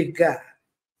wasn't a big guy,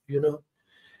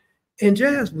 And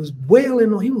Jazz was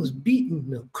wailing on. He was beating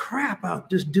the crap out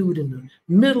this dude in the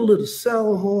middle of the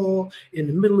cell hall, in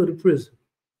the middle of the prison,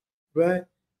 right?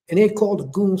 And they called the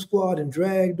goon squad and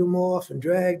dragged him off and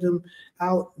dragged him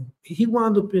out. He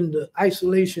wound up in the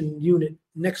isolation unit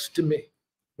next to me,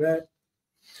 right?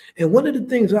 And one of the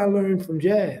things I learned from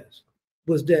Jazz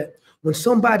was that when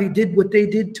somebody did what they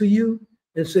did to you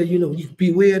and said, you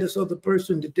beware this other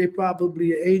person, that they're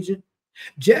probably an agent,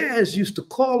 Jazz used to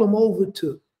call him over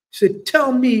said,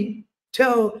 tell him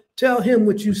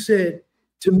what you said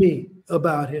to me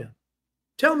about him.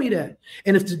 Tell me that.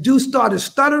 And if the dude started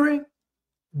stuttering,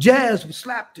 Jazz would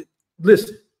slap it.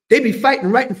 Listen, they be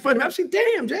fighting right in front of me. I said,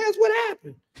 damn, Jazz, what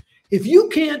happened? If you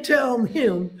can't tell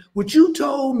him what you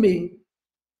told me,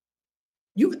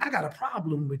 I got a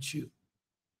problem with you.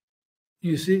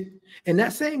 You see? And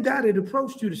that same guy that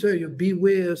approached you to say,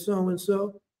 beware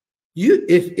so-and-so,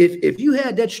 if you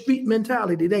had that street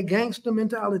mentality, that gangster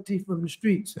mentality from the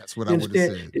streets, that's what I would have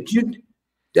said.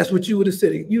 That's what you would have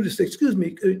said. You would have said, excuse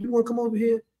me, you want to come over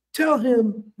here? Tell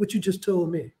him what you just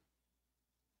told me.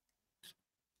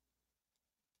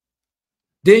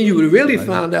 Then you would have really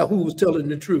found out who was telling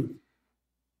the truth.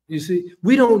 You see,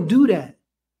 we don't do that.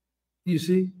 You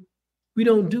see, we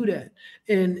don't do that.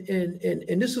 And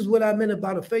this is what I meant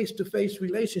about a face-to-face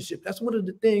relationship. That's one of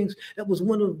the things that was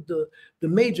one of the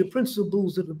major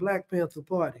principles of the Black Panther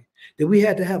Party, that we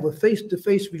had to have a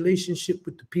face-to-face relationship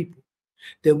with the people.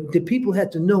 That the people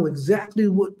had to know exactly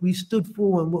what we stood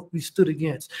for and what we stood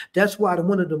against. That's why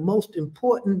one of the most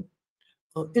important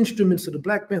instruments of the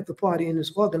Black Panther Party in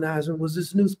this organizing was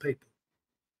this newspaper.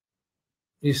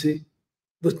 You see?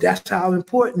 But that's how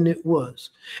important it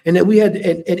was. And that we had,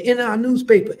 and in our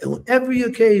newspaper, on every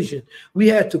occasion, we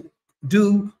had to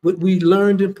do what we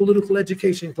learned in political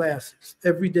education classes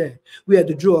every day. We had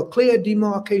to draw a clear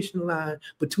demarcation line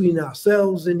between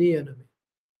ourselves and the enemy.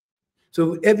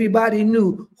 So everybody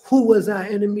knew who was our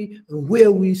enemy and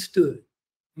where we stood.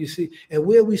 You see, and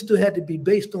where we still had to be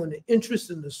based on the interests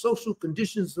and the social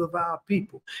conditions of our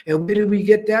people. And where did we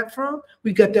get that from?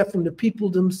 We got that from the people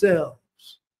themselves.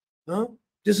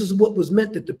 This is what was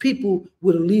meant, that the people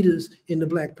were the leaders in the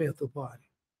Black Panther Party.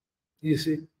 You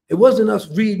see, It wasn't us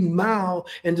reading Mao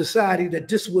and deciding that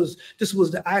this was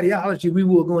the ideology we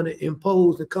were going to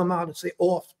impose and come out and say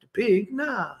off the pig.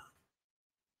 Nah.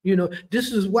 You know,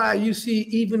 this is why you see,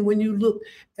 even when you look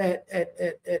at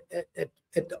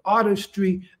the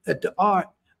artistry, at the art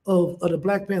of the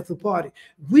Black Panther Party,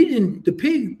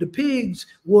 the pigs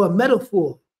were a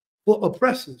metaphor for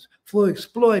oppressors, for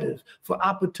exploiters, for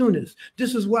opportunists.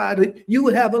 This is why you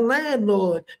would have a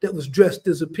landlord that was dressed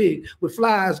as a pig with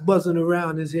flies buzzing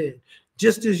around his head,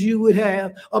 just as you would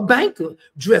have a banker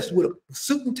dressed with a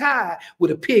suit and tie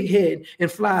with a pig head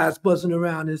and flies buzzing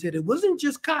around his head. It wasn't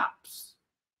just cops.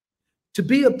 To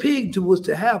be a pig was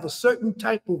to have a certain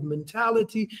type of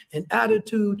mentality and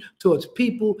attitude towards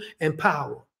people and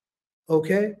power,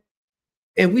 okay?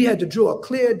 And we had to draw a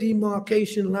clear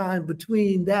demarcation line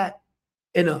between that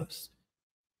and us.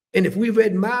 And if we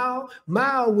read Mao,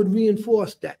 Mao would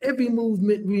reinforce that. Every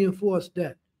movement reinforced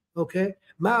that, okay?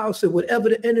 Mao said, whatever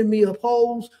the enemy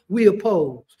upholds, we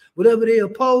oppose. Whatever they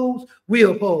oppose, we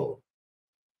oppose.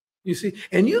 You see,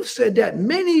 and you've said that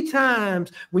many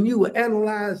times when you were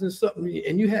analyzing something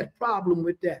and you had a problem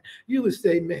with that. You would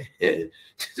say, man, this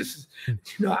is, you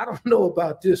know, I don't know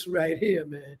about this right here,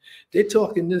 man. They're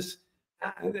talking this,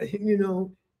 you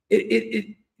know,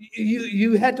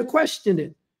 you had to question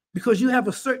it because you have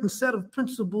a certain set of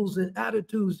principles and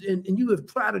attitudes, and you have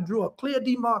tried to draw a clear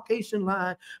demarcation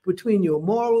line between your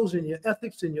morals and your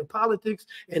ethics and your politics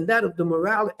and that of the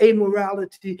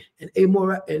amorality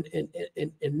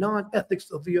and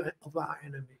non-ethics of our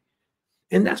enemy.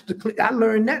 And that's I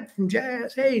learned that from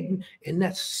Jazz Hayden, and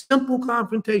that simple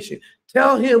confrontation.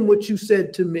 Tell him what you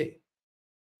said to me.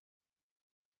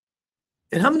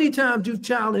 And how many times you've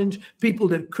challenged people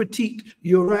that critique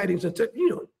your writings and said, you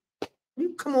know,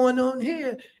 you come on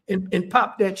here and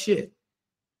pop that shit.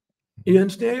 You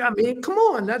understand? I mean, come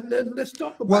on, let's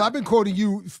talk about it. Well, I've been quoting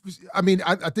you. I mean,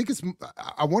 I think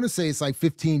I want to say it's like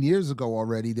 15 years ago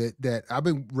already that I've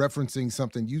been referencing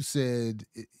something you said.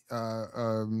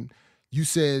 You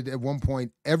said at one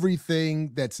point,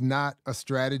 everything that's not a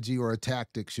strategy or a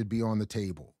tactic should be on the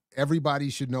table. Everybody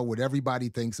should know what everybody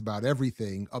thinks about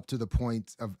everything up to the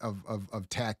point of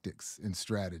tactics and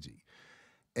strategy.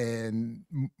 And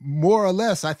more or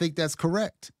less, I think that's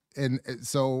correct. And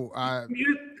so,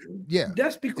 yeah,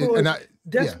 that's because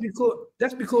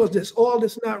that's all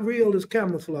that's not real is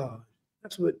camouflage.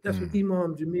 That's what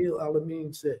Imam Jamil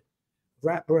Al-Amin said.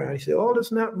 H.Rap Brown. He said all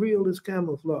that's not real is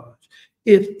camouflage.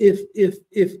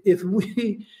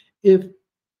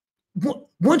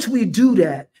 Once we do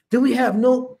that, then we have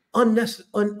no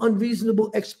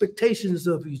unreasonable expectations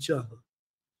of each other.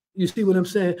 You see what I'm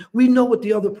saying? We know what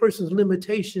the other person's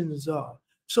limitations are.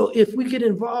 So if we get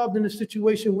involved in a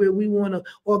situation where we want to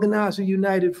organize a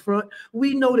united front,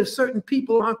 we know that certain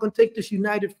people aren't going to take this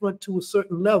united front to a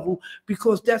certain level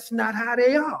because that's not how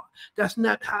they are. That's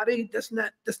not how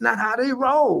they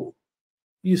roll.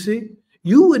 You see?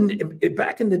 You wouldn't,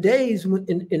 back in the days when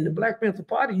in the Black Panther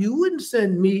Party, you wouldn't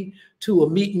send me to a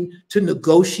meeting to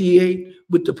negotiate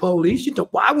with the police. You know,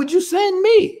 why would you send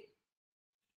me?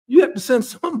 You have to send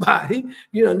somebody,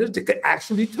 you know, that could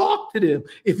actually talk to them.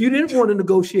 If you didn't want to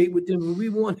negotiate with them and we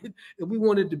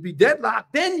wanted to be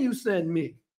deadlocked, then you send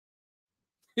me.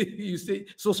 You see,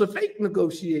 so it's a fake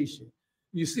negotiation.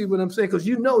 You see what I'm saying? Because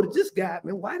you know that this guy,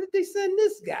 man, why did they send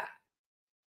this guy?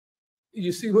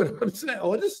 You see what I'm saying?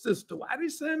 Or this sister, why did they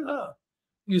send her?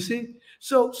 You see?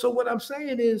 So what I'm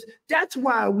saying is that's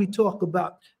why we talk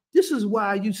about, this is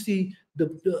why you see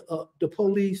the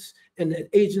police and the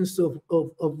agents of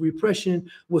repression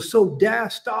were so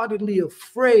dastardly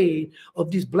afraid of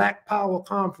these Black Power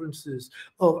conferences,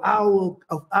 of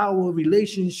our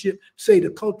relationship, say the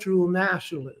cultural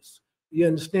nationalists, you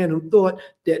understand, who thought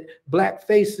that Black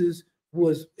faces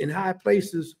was in high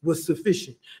places was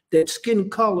sufficient, that skin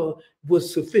color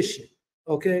was sufficient.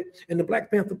 Okay, and the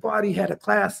Black Panther Party had a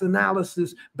class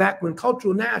analysis back when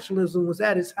cultural nationalism was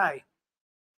at its height.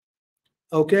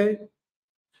 Okay,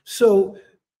 so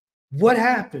what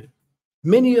happened?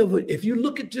 Many of it, if you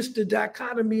look at just the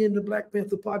dichotomy in the Black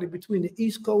Panther Party between the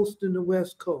East Coast and the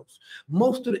West Coast,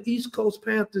 most of the East Coast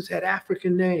Panthers had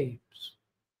African names.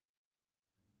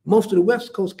 Most of the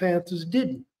West Coast Panthers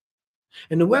didn't.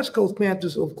 And the West Coast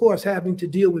Panthers, of course, having to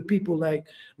deal with people like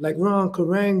Ron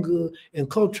Karanga and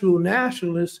cultural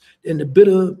nationalists, and the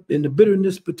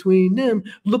bitterness between them,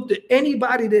 looked at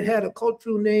anybody that had a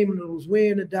cultural name and was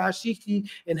wearing a dashiki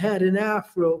and had an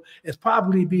afro as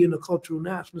probably being a cultural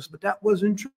nationalist, but that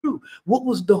wasn't true. What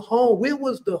was the home? Where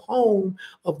was the home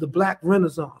of the Black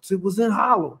Renaissance? It was in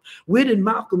Harlem. Where did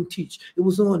Malcolm teach? It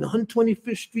was on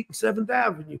 125th Street and 7th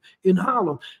Avenue in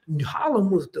Harlem. And Harlem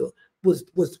was the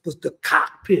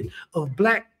cockpit of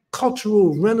Black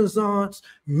cultural renaissance,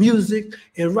 music,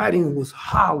 and writing was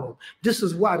hollow. This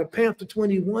is why the Panther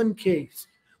 21 case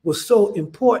was so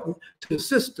important to the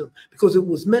system, because it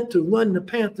was meant to run the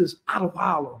Panthers out of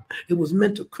Harlem. It was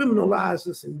meant to criminalize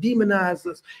us and demonize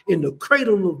us in the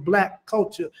cradle of Black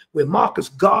culture, where Marcus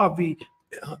Garvey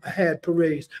had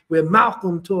parades, where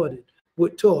Malcolm taught,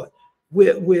 where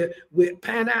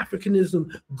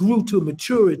Pan-Africanism grew to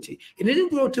maturity. And it didn't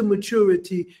grow to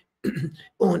maturity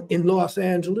in Los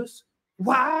Angeles.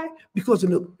 Why? Because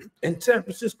in San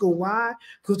Francisco, why?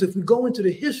 Because if we go into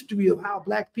the history of how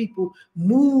Black people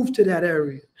moved to that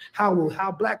area,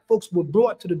 how Black folks were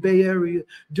brought to the Bay Area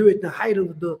during the height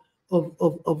of the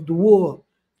war,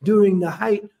 during the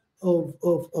height of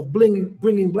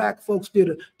bringing Black folks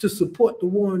there to support the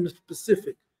war in the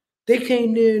Pacific. They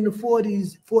came there in the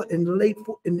 40s, in the late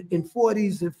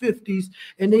 40s and 50s,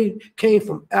 and they came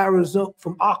from Arizona,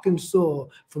 from Arkansas,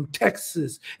 from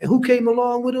Texas. And who came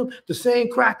along with them? The same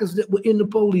crackers that were in the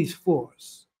police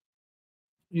force.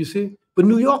 You see? But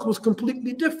New York was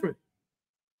completely different.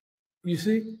 You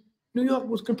see? New York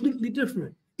was completely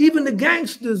different. Even the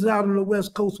gangsters out on the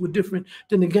West Coast were different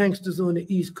than the gangsters on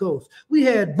the East Coast. We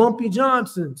had Bumpy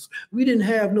Johnsons. We didn't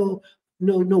have no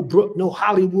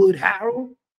Hollywood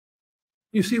Harold.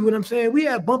 You see what I'm saying? We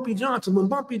had Bumpy Johnson. When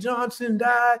Bumpy Johnson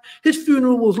died, his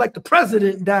funeral was like the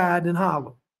president died in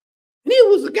Harlem. And he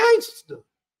was a gangster.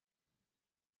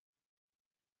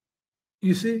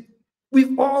 You see?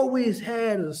 We've always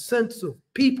had a sense of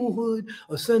peoplehood,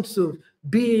 a sense of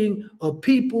being a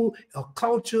people, a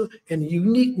culture, and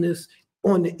uniqueness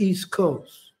on the East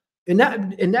Coast. And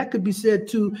that could be said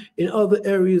too in other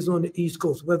areas on the East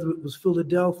Coast, whether it was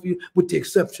Philadelphia, with the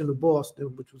exception of Boston,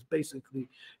 which was basically,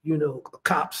 a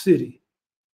cop city.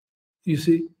 You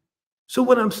see? So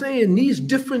what I'm saying, these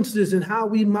differences in how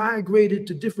we migrated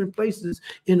to different places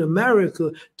in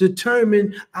America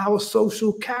determine our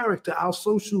social character, our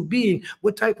social being,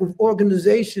 what type of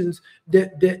organizations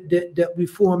that we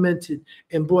fomented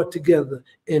and brought together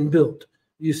and built.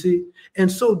 You see,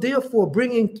 and so therefore,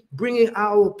 bringing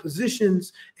our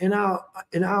positions and our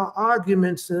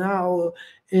arguments and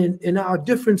our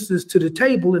differences to the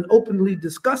table and openly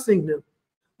discussing them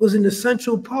was an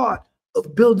essential part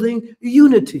of building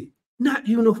unity, not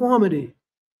uniformity.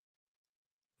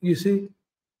 You see,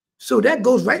 so that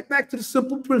goes right back to the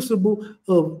simple principle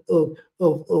of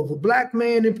a Black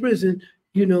man in prison,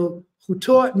 who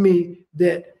taught me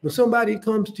that when somebody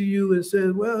comes to you and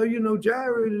says, well,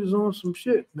 Jared is on some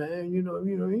shit, man,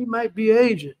 he might be an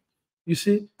agent. You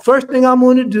see, first thing I'm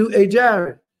going to do, hey,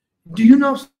 Jared, do you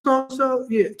know so-and-so?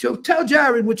 Yeah, tell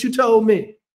Jared what you told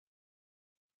me.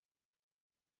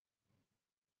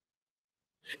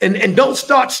 And don't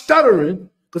start stuttering,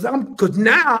 because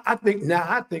now I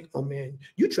think, oh man,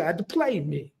 you tried to play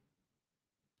me.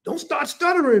 Don't start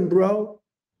stuttering, bro.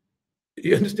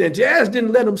 You understand? Jazz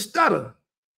didn't let them stutter.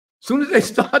 As soon as they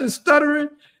started stuttering,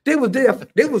 they was there.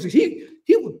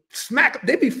 He would smack.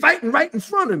 They'd be fighting right in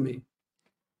front of me.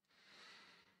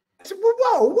 I said,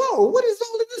 well, whoa, what is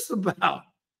all of this about?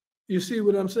 You see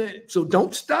what I'm saying? So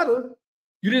don't stutter.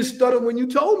 You didn't stutter when you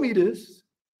told me this.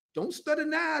 Don't stutter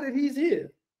now that he's here.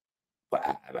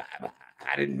 But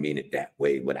I didn't mean it that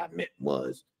way. What I meant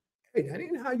was, hey, that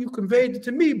ain't how you conveyed it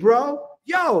to me, bro.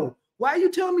 Yo, why you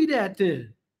tell me that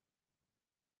then?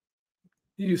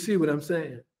 You see what I'm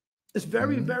saying? It's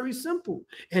very, very simple.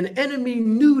 And the enemy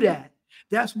knew that.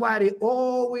 That's why they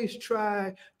always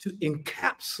try to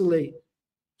encapsulate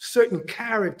certain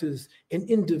characters and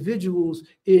individuals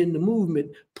in the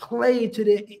movement, play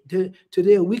to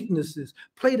their weaknesses,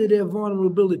 play to their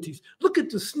vulnerabilities. Look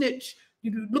at the snitch.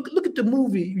 Look at the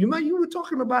movie. You were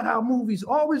talking about how movies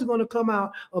always going to come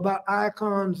out about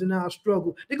icons and our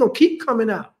struggle. They're going to keep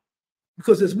coming out.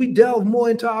 Because as we delve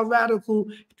more into our radical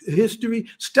history,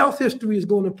 stealth history is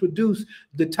going to produce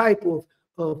the type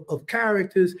of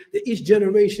characters that each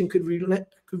generation could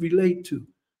relate to.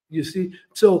 You see?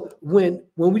 So when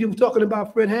we were talking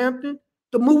about Fred Hampton,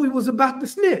 the movie was about the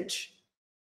snitch.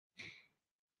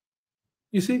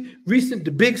 You see,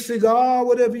 the Big Cigar,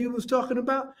 whatever you was talking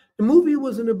about, the movie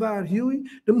wasn't about Huey.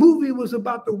 The movie was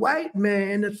about the white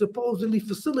man that supposedly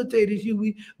facilitated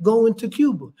Huey going to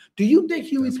Cuba. Do you think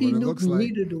Huey P. Newton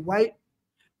needed a white?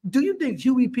 Do you think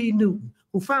Huey P. Newton,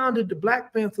 who founded the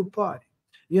Black Panther Party,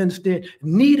 you understand,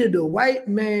 needed a white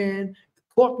man,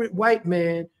 corporate white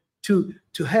man, to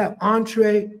have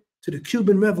entree to the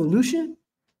Cuban Revolution?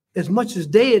 As much as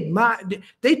they admired,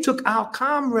 they took our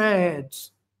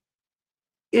comrades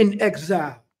in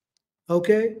exile,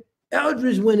 okay?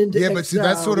 Eldridge went into exile. But see,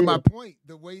 that's sort of my point.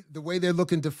 The way they're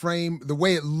looking to frame, the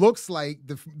way it looks like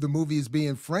the movie is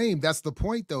being framed, that's the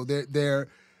point, though. They're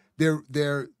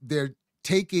they're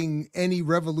taking any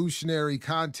revolutionary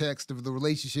context of the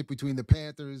relationship between the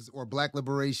Panthers or Black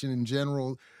liberation in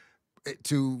general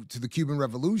to the Cuban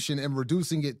Revolution and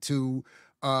reducing it to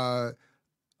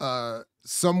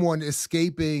someone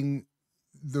escaping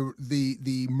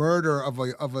the murder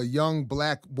of a young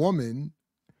Black woman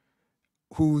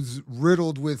who's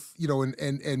riddled with, you know,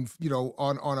 and you know,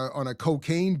 on a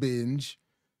cocaine binge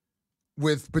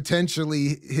with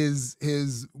potentially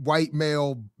his white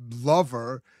male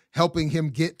lover helping him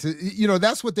get to, you know,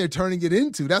 that's what they're turning it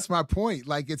into. That's my point.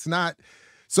 Like, it's not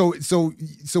so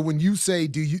when you say,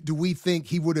 do we think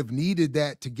he would have needed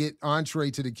that to get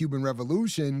entree to the Cuban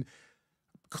Revolution?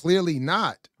 Clearly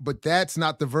not, but that's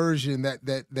not the version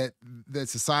that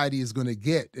society is going to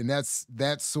get. And that's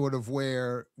sort of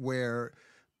where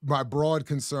my broad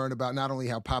concern about not only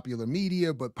how popular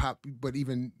media, but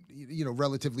even, you know,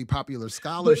 relatively popular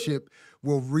scholarship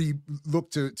will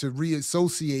look to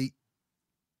reassociate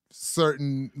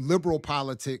certain liberal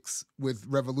politics with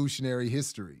revolutionary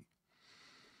history.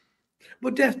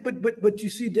 But you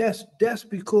see, that's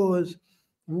because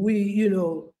we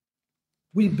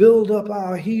build up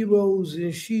our heroes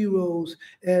and sheroes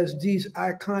as these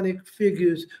iconic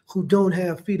figures who don't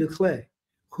have feet of clay,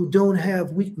 who don't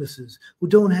have weaknesses, who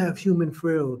don't have human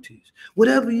frailties.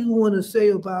 Whatever you want to say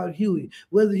about Huey,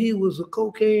 whether he was a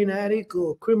cocaine addict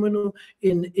or a criminal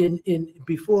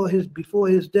before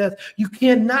his death, you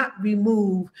cannot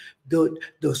remove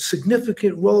the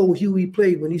significant role Huey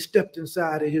played when he stepped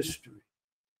inside of history.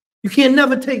 You can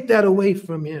never take that away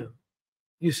from him.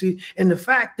 You see, and the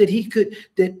fact that he could,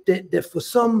 that for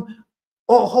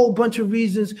a whole bunch of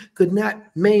reasons could not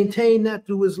maintain that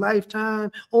through his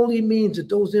lifetime only means that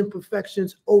those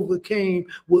imperfections overcame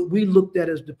what we looked at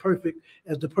as the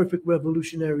perfect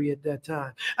revolutionary at that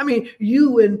time. I mean,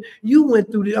 you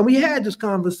went through and we had this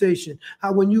conversation,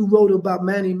 how when you wrote about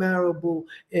Manny Marable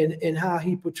and how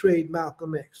he portrayed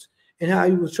Malcolm X, and how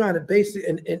he was trying to base it,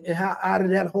 and how out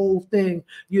of that whole thing,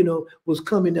 you know, was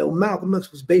coming that Malcolm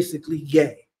X was basically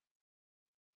gay.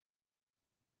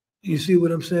 You see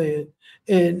what I'm saying?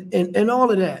 And all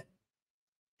of that.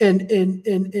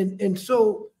 And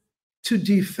so to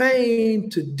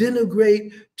defame, to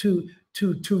denigrate, to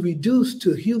reduce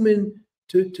to human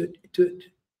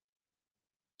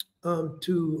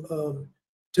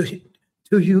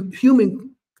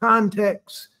human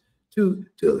context, to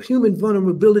human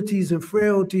vulnerabilities and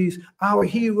frailties, our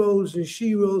heroes and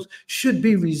sheroes should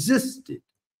be resisted.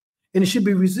 And it should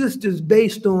be resisted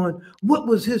based on what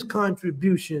was his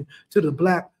contribution to the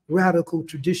Black radical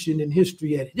tradition in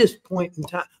history at this point in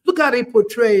time. Look how they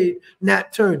portrayed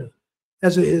Nat Turner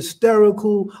as a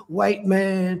hysterical white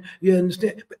man, you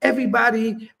understand? But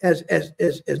everybody, as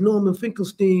Norman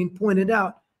Finkelstein pointed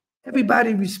out,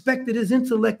 everybody respected his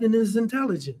intellect and his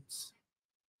intelligence.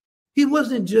 He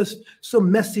wasn't just some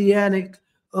messianic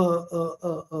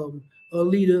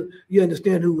leader, you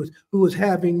understand, who was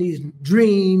having these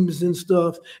dreams and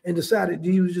stuff and decided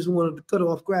he was just wanted to cut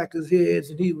off crackers' heads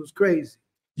and he was crazy.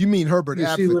 You mean Herbert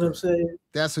Aptheker? You see what I'm saying?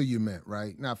 That's who you meant,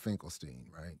 right? Not Finkelstein,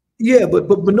 right? Yeah, but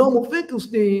Norman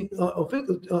Finkelstein,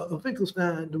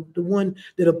 Finkelstein, the one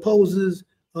that opposes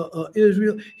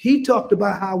Israel, he talked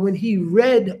about how when he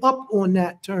read up on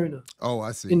Nat Turner. Oh,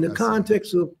 I see. In the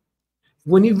context of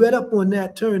when he read up on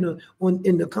Nat Turner,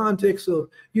 in the context of,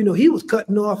 you know, he was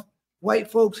cutting off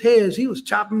white folks' heads, he was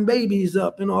chopping babies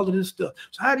up and all of this stuff.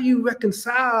 So how do you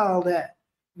reconcile that?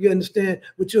 You understand,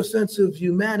 with your sense of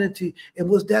humanity, and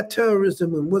was that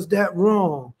terrorism and was that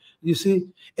wrong? You see,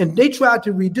 and they tried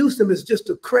to reduce him as just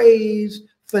a crazed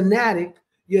fanatic,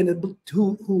 you know,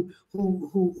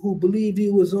 who believed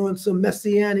he was on some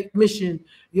messianic mission,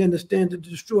 you understand, to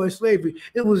destroy slavery.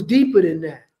 It was deeper than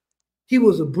that. He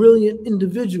was a brilliant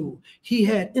individual. He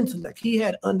had intellect. He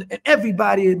had and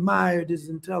everybody admired his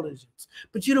intelligence.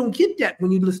 But you don't get that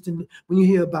when you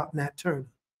hear about Nat Turner,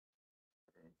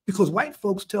 because white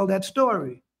folks tell that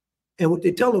story, and what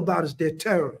they tell about is their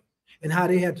terror and how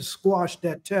they had to squash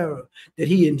that terror that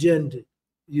he engendered.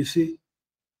 You see,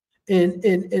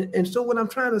 and so what I'm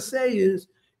trying to say is,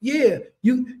 yeah,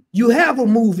 you have a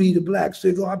movie, The Black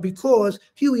Cigar, because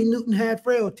Huey Newton had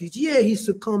frailties. Yeah, he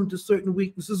succumbed to certain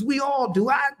weaknesses. We all do.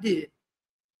 I did.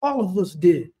 All of us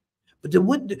did. But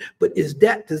does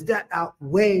that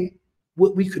outweigh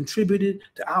what we contributed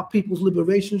to our people's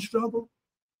liberation struggle?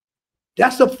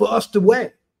 That's up for us to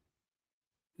weigh.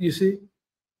 You see?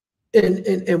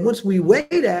 And once we weigh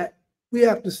that, we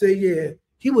have to say, yeah,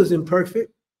 he was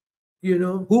imperfect. You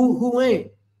know, who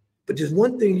ain't? But there's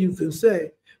one thing you can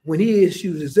say. when he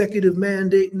issued executive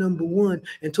mandate number 1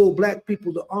 and told black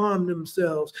people to arm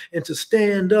themselves and to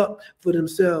stand up for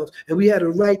themselves. And we had a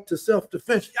right to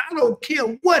self-defense. I don't care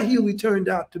what Huey turned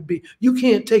out to be. You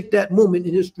can't take that moment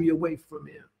in history away from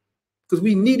him. Because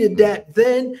we needed that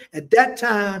then, at that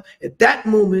time, at that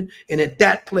moment, and at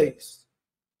that place.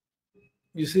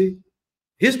 You see?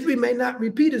 History may not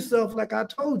repeat itself like I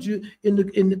told you in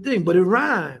the thing, but it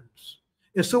rhymes.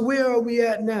 And so where are we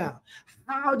at now?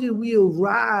 How did we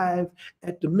arrive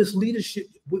at the misleadership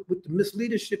with the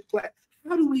misleadership class?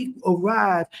 How do we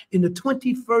arrive in the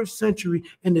 21st century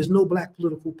and there's no black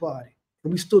political party?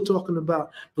 And we're still talking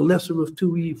about the lesser of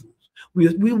two evils. We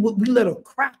let a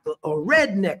cracker, a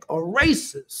redneck, a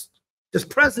racist that's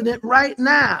president right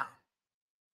now.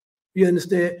 You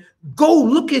understand? Go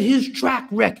look at his track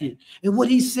record and what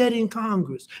he said in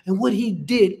Congress and what he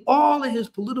did, all of his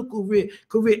political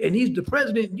career, and he's the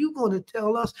president. You're going to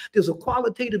tell us there's a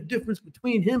qualitative difference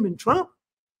between him and Trump?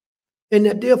 And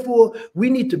that therefore we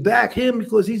need to back him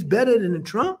because he's better than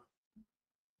Trump?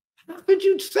 How could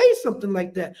you say something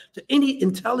like that to any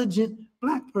intelligent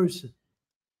black person?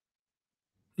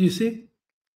 You see?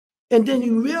 And then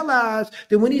you realize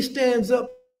that when he stands up,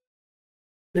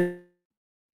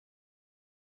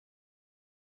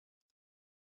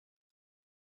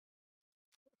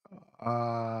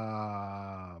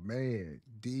 man,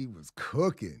 D was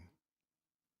cooking.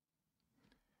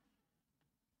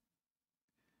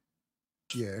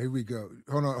 Yeah, here we go.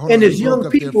 Hold on. And You as broke young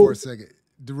up there people, for a second.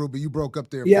 Dhoruba, you broke up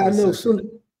there. yeah, for I a know.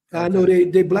 second. I know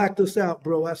they blacked us out,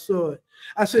 bro. I saw it.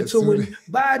 I said, so when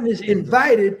Biden is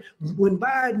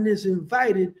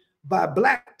invited, by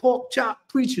black pork chop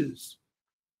preachers,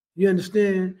 you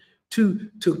understand,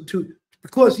 to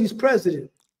because he's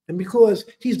president and because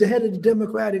he's the head of the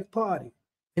Democratic Party,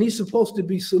 and he's supposed to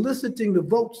be soliciting the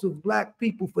votes of black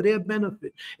people for their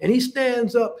benefit. And he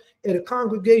stands up at a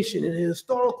congregation in a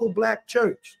historical black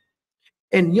church,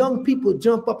 and young people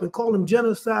jump up and call him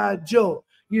Genocide Joe,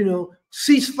 you know,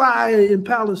 ceasefire in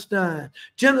Palestine,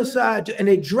 genocide, and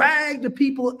they drag the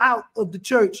people out of the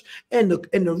church, and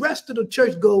the rest of the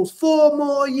church goes 4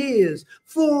 more years,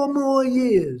 4 more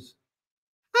years.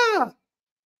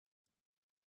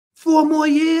 4 more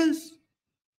years?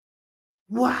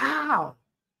 Wow.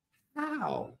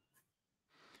 How?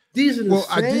 These are the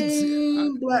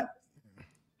same black.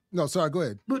 No, sorry, go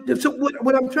ahead. But so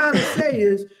what I'm trying to say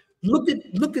is, look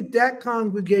at that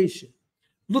congregation.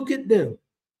 Look at them.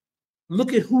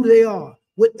 Look at who they are,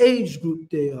 what age group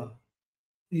they are.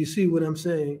 You see what I'm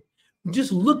saying?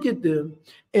 Just look at them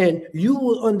and you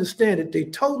will understand that they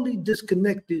totally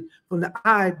disconnected from the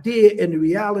idea and the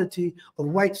reality of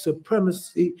white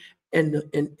supremacy and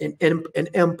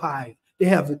empire. They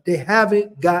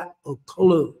haven't got a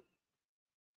clue.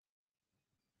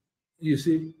 You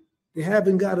see, they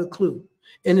haven't got a clue.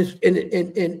 And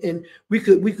we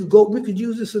could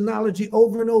use this analogy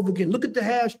over and over again. Look at the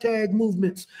hashtag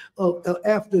movements of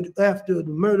after the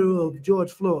murder of George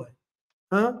Floyd,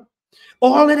 huh?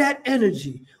 All of that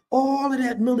energy, all of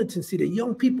that militancy that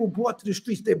young people brought to the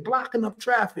streets. They're blocking up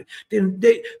traffic. They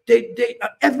are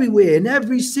everywhere in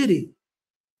every city.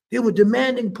 They were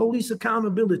demanding police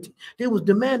accountability. They was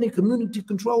demanding community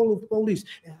control of police.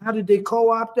 And how did they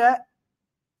co-opt that?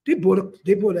 They brought a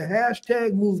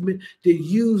hashtag movement that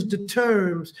used the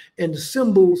terms and the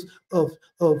symbols of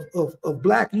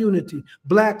black unity.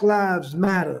 Black lives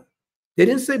matter. They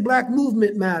didn't say black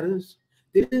movement matters.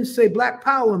 They didn't say black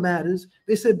power matters.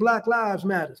 They said black lives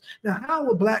matters. Now, how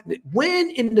are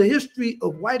when in the history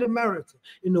of white America,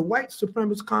 in the white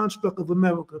supremacist construct of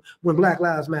America, when black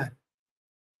lives matter?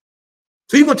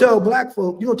 So you're gonna tell black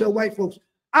folks, you're gonna tell white folks,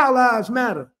 our lives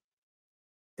matter.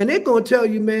 And they're going to tell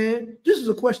you, man, this is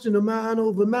a question of mind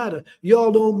over matter.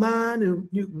 Y'all don't mind, and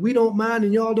we don't mind,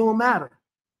 and y'all don't matter.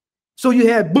 So you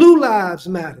have blue lives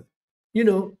matter. You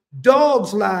know,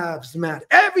 dogs' lives matter.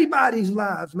 Everybody's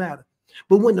lives matter.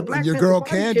 But when the Black Panther girl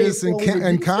Candace and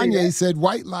Kanye said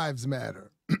white lives matter.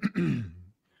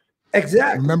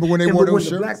 Exactly. Remember when they wore those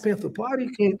shirts? The Black Panther Party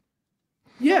came,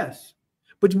 yes.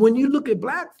 But when you look at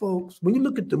black folks, when you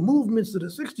look at the movements of the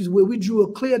 60s, where we drew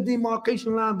a clear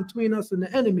demarcation line between us and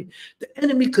the enemy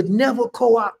could never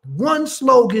co-opt one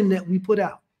slogan that we put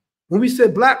out. When we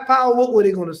said black power, what were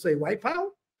they going to say? White power?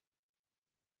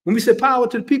 When we said power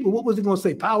to the people, what was it going to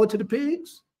say? Power to the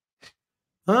pigs?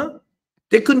 Huh?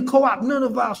 They couldn't co-opt none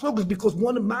of our slogans because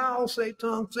one of Mao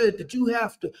Zedong said that you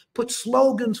have to put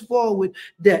slogans forward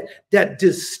that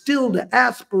distill the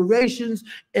aspirations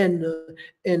and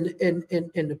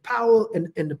the power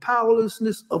and the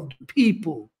powerlessness of the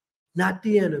people, not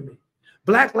the enemy.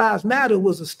 Black Lives Matter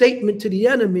was a statement to the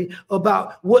enemy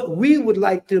about what we would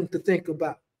like them to think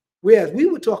about. Whereas we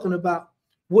were talking about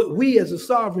what we as a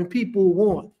sovereign people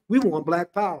want. We want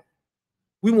black power.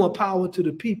 We want power to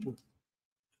the people.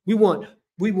 We want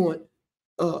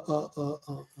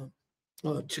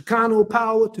Chicano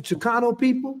power to Chicano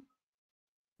people.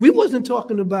 We wasn't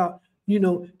talking about, you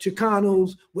know,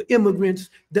 Chicanos were immigrants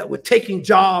that were taking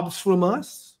jobs from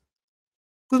us.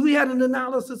 Because we had an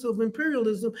analysis of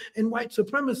imperialism and white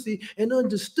supremacy and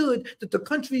understood that the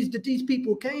countries that these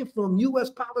people came from, US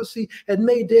policy had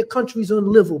made their countries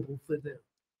unlivable for them.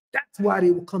 That's why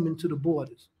they were coming to the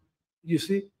borders, you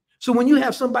see? So when you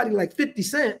have somebody like 50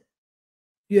 Cent,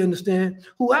 you understand,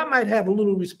 who I might have a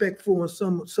little respect for in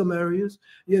some areas,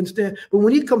 you understand? But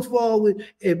when he comes forward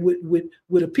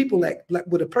with a people like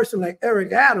with a person like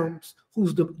Eric Adams,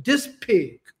 who's this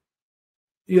pig,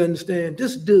 you understand,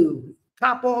 this dude,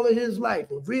 top all of his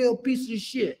life, a real piece of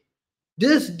shit.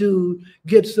 This dude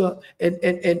gets up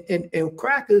and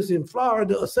crackers in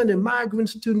Florida are sending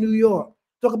migrants to New York.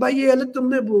 Talk about, yeah, let them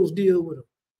liberals deal with them.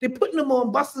 They're putting them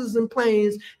on buses and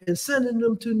planes and sending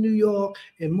them to New York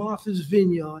and Martha's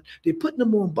Vineyard. They're putting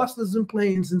them on buses and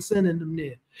planes and sending them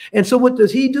there. And so what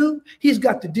does he do? He's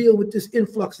got to deal with this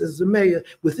influx as the mayor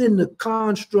within the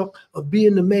construct of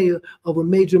being the mayor of a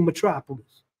major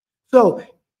metropolis. So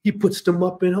he puts them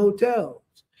up in hotels.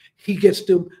 He gets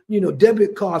them, you know,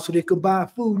 debit cards so they can buy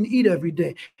food and eat every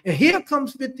day. And here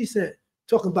comes 50 Cent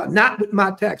talking about not with my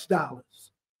tax dollars.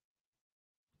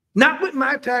 Not with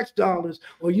my tax dollars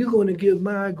are you going to give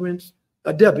migrants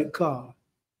a debit card.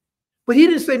 But he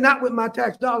didn't say not with my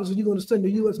tax dollars are you going to send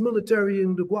the U.S. military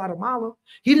into Guatemala.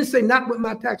 He didn't say not with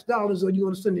my tax dollars are you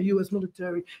going to send the U.S.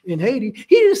 military in Haiti.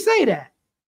 He didn't say that.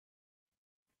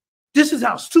 This is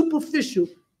how superficial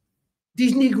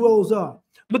these Negroes are.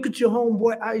 Look at your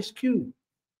homeboy Ice Cube.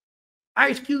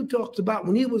 Ice Cube talks about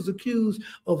when he was accused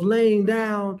of laying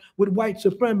down with white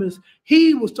supremacists,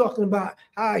 he was talking about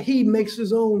how he makes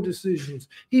his own decisions.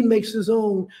 He makes his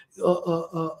own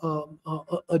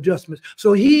adjustments.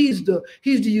 So he's the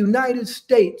United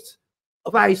States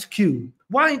of Ice Cube.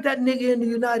 Why ain't that nigga in the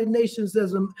United Nations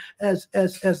as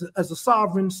a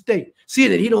sovereign state? See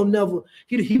that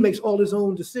he makes all his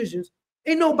own decisions.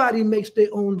 Ain't nobody makes their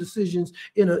own decisions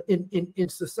in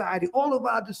society. All of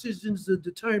our decisions are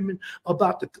determined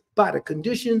by the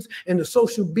conditions and the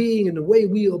social being and the way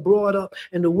we are brought up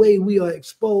and the way we are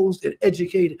exposed and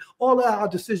educated. All of our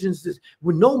decisions is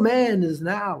when no man is an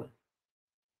island.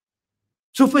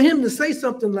 So for him to say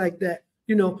something like that,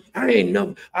 you know, I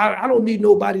don't need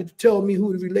nobody to tell me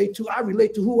who to relate to. I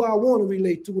relate to who I want to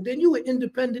relate to. Well, then you an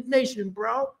independent nation,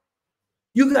 bro.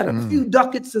 You got a few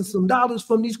ducats and some dollars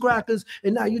from these crackers,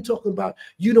 and now you're talking about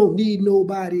you don't need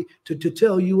nobody to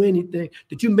tell you anything,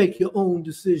 that you make your own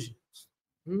decisions.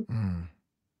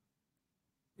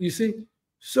 You see?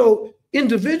 So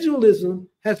individualism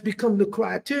has become the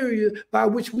criteria by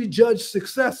which we judge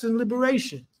success and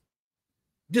liberation.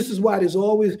 This is why there's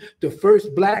always the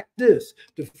first black this,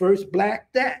 the first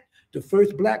black that, the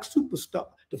first black superstar,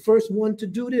 the first one to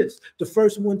do this, the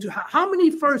first one to, how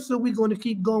many firsts are we going to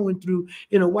keep going through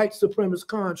in a white supremacist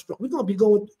construct? We're going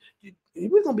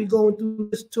to be going through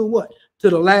this to what? To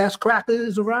the last cracker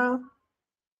is around?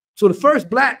 So the first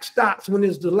black stops when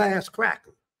it's the last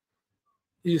cracker,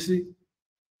 you see?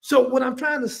 So what I'm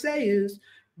trying to say is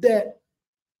that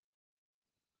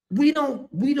we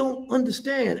don't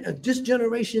understand, this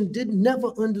generation never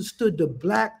understood the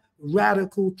black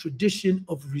radical tradition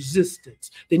of resistance.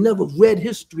 They never read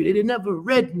history. They never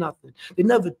read nothing. They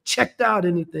never checked out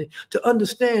anything to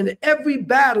understand that every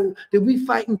battle that we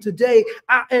fighting today,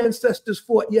 our ancestors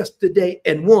fought yesterday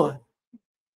and won.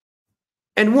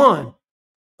 And won.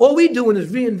 All we doing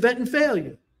is reinventing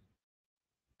failure.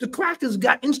 The crackers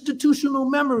got institutional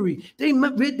memory. They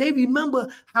remember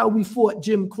how we fought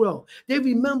Jim Crow. They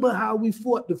remember how we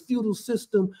fought the feudal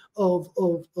system of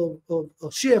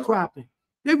sharecropping.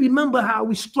 They remember how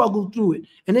we struggled through it.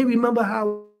 And they remember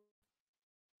how,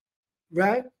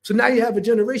 right? So now you have a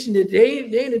generation that they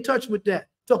ain't in touch with that.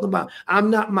 Talking about, I'm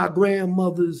not my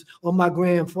grandmother's or my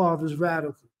grandfather's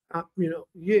radical.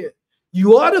 Yeah.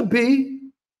 You ought to be.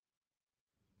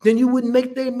 Then you wouldn't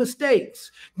make their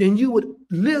mistakes. Then you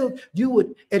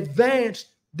would advance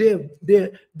their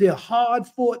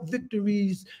hard-fought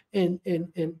victories and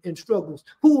struggles.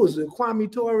 Who was it?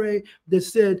 Kwame Ture that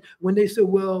said, when they said,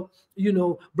 well,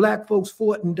 black folks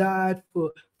fought and died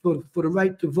for the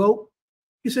right to vote.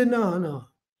 He said, no.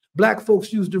 Black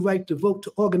folks used the right to vote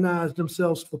to organize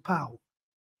themselves for power.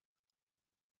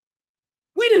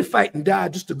 We didn't fight and die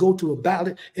just to go to a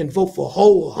ballot and vote for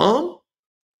ho or hum,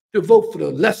 to vote for the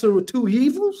lesser of two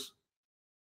evils.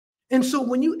 And so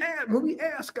when we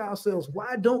ask ourselves,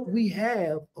 why don't we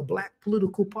have a black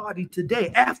political party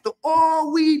today after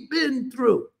all we've been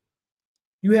through?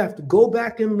 You have to go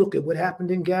back and look at what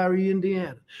happened in Gary,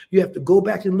 Indiana. You have to go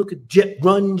back and look at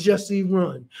Run, Jesse,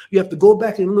 Run. You have to go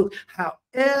back and look how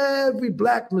every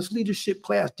black misleadership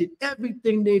class did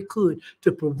everything they could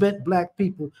to prevent black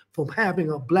people from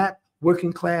having a black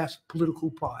working class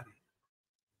political party.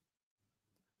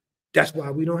 That's why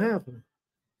we don't have one.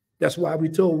 That's why we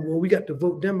told, well, we got to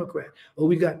vote Democrat or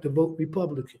we got to vote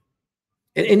Republican.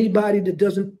 And anybody that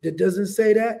doesn't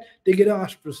say that, they get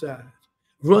ostracized.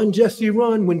 Run, Jesse,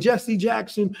 Run. When Jesse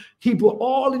Jackson, he brought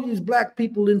all of these black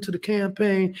people into the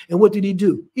campaign, and what did he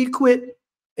do? He quit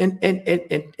and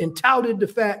touted the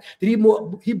fact that he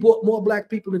brought more black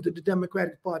people into the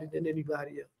Democratic Party than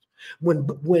anybody else. When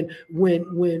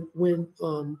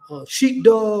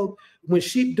Sheepdog, what's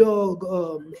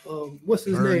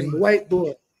his name? The white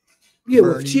boy. Yeah,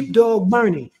 with Sheepdog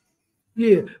Bernie.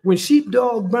 Yeah, when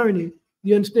Sheepdog Bernie,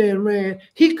 you understand, ran,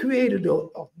 he created a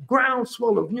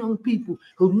groundswell of young people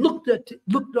who looked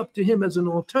up to him as an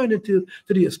alternative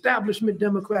to the establishment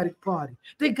Democratic Party.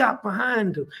 They got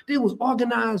behind him. They was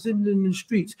organizing in the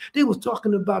streets. They was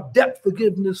talking about debt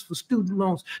forgiveness for student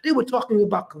loans. They were talking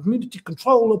about community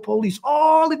control of police.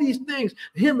 All of these things.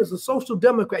 Him as a social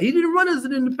democrat. He didn't run as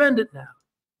an independent now.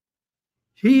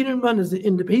 He didn't run as an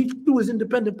independent. He threw his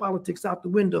independent politics out the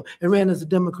window and ran as a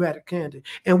Democratic candidate.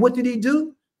 And what did he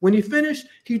do? When he finished,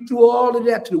 he threw all of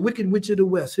that to the Wicked Witch of the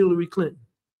West, Hillary Clinton.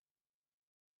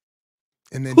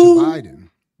 And then to Biden.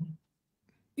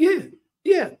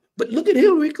 Yeah. But look at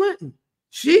Hillary Clinton.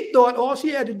 She thought all she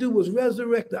had to do was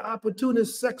resurrect the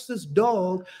opportunist, sexist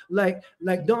dog like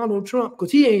Donald Trump,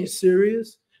 because he ain't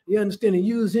serious. You understand? And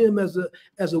use him as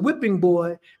a whipping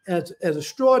boy, as a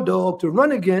straw dog to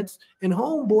run against. And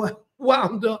homeboy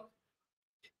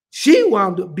she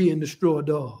wound up being the straw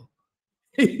dog.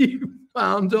 He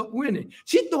wound up winning.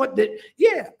 She thought that,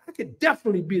 yeah, I could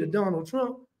definitely beat a Donald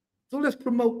Trump. So let's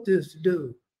promote this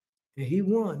dude. And he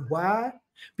won. Why?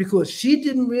 Because she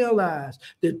didn't realize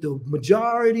that the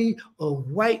majority of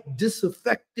white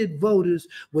disaffected voters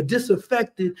were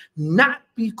disaffected not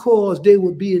because they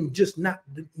were being just not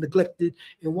neglected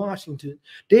in Washington.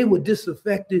 They were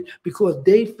disaffected because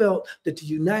they felt that the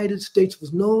United States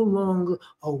was no longer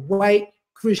a white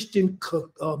Christian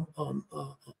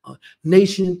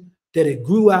nation that it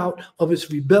grew out of its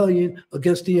rebellion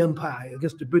against the empire,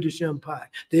 against the British Empire.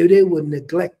 They were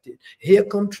neglected. Here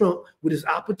come Trump with his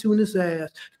opportunist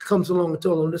ass, comes along and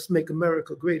told them, let's make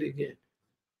America great again.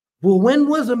 Well, when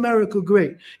was America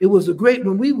great? It was great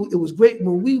when we was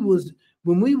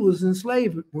in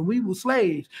slavery, when we were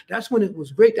slaves. That's when it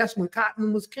was great. That's when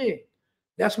cotton was king.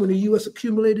 That's when the U.S.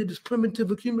 accumulated this primitive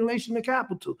accumulation of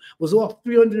capital, was off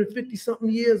 350-something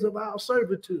years of our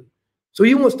servitude. So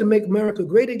he wants to make America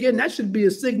great again. That should be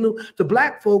a signal to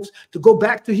black folks to go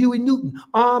back to Huey Newton,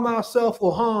 arm ourselves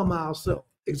or harm ourselves.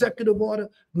 Executive order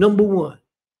number 1.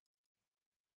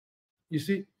 You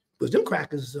see? Because them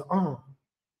crackers are armed.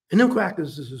 And them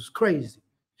crackers is crazy.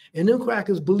 And them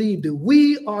crackers believe that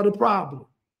we are the problem.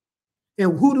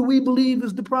 And who do we believe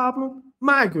is the problem?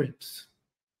 Migrants.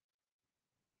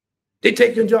 They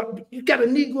take your job. You got a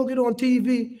Negro get on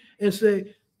TV and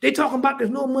say, they talking about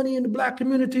there's no money in the black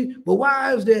community, but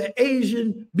why is there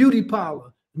Asian beauty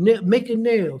parlor making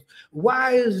nails?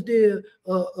 Why is there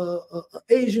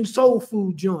Asian soul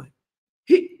food joint?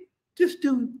 This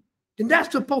dude, and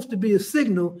that's supposed to be a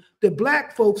signal that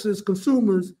black folks as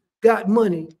consumers got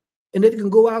money and they can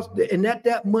go out there and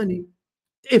that money,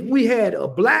 if we had a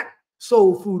black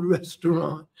soul food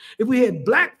restaurant, if we had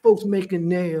black folks making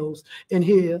nails in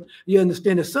here, you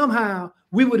understand that somehow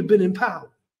we would have been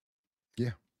empowered.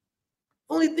 Yeah.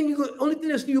 Only thing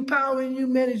that's you empowering you,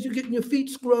 man, is you getting your feet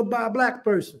scrubbed by a black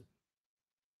person.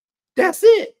 That's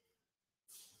it.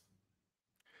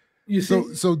 You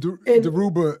see? So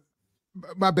Dhoruba,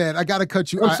 my bad. I got to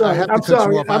cut you. I'm sorry. I have to I'm cut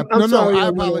sorry. you off. I'm sorry. I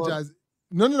apologize.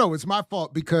 No. It's my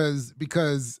fault because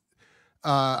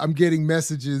I'm getting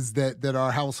messages that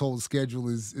our household schedule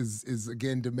is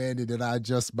again demanded that I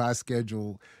adjust my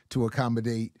schedule to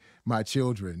accommodate my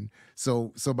children.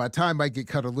 So my time might get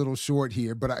cut a little short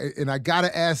here, but I got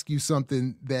to ask you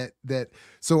something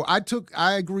so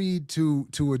I agreed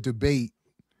to a debate.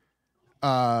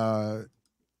 I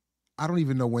don't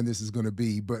even know when this is going to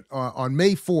be, but on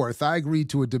May 4th, I agreed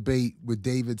to a debate with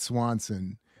David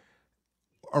Swanson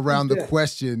around the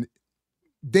question.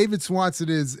 David Swanson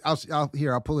is,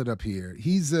 I'll pull it up here.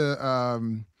 He's I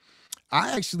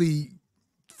actually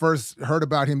first heard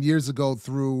about him years ago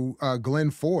through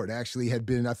Glenn Ford, actually had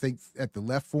been, I think at the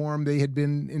Left Forum, they had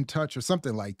been in touch or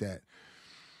something like that.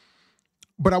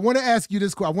 But I want to ask you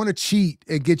this. I want to cheat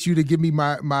and get you to give me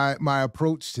my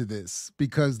approach to this,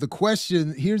 because the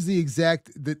question here's the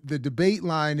debate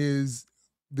line is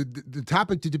the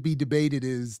topic to be debated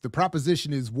is the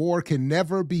proposition is war can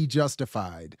never be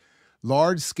justified.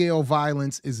 Large scale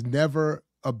violence is never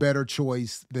a better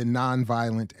choice than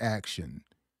nonviolent action.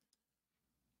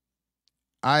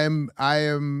 I am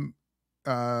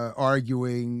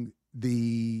arguing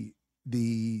the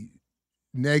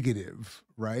negative,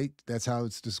 right? That's how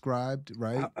it's described,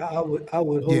 right? I would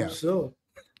hope so.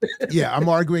 Yeah, I'm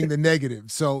arguing the negative.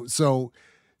 So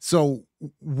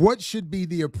what should be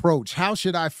the approach? How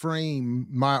should I frame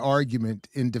my argument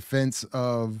in defense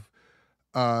of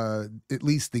at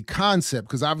least the concept?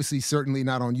 Because obviously, certainly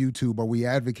not on YouTube are we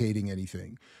advocating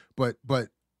anything, but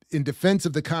in defense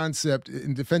of the concept,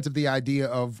 in defense of the idea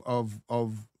of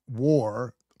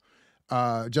war,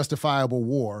 justifiable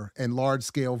war, and large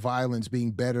scale violence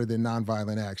being better than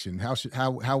nonviolent action. How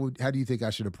do you think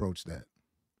I should approach that?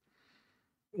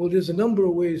 Well, there's a number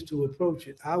of ways to approach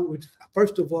it.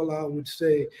 First of all, I would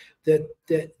say that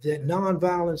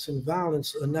nonviolence and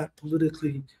violence are not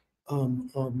politically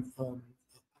opposite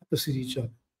each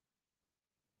other.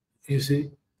 You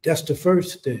see, that's the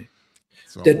first thing.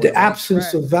 So that the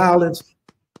absence of violence,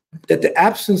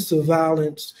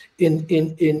 in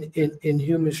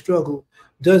human struggle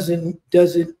doesn't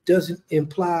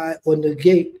imply or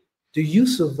negate the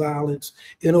use of violence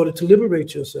in order to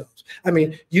liberate yourselves. I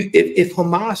mean, if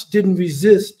Hamas didn't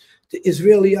resist the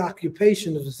Israeli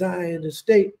occupation of the Zionist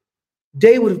state,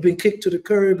 they would have been kicked to the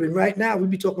curb. And right now we'd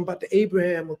be talking about the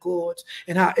Abraham Accords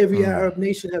and how every Arab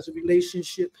nation has a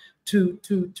relationship to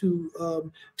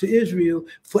Israel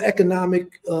for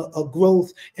economic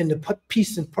growth and the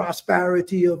peace and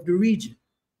prosperity of the region.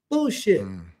 Bullshit.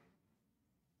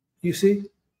 You see?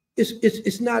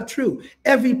 It's not true.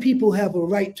 Every people have a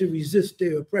right to resist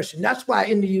their oppression. That's why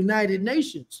in the United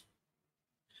Nations,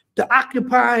 the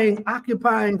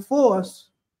occupying force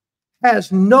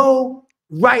has no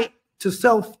right to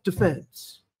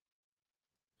self-defense.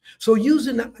 So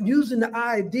using the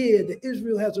idea that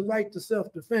Israel has a right to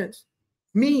self-defense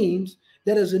means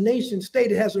that as a nation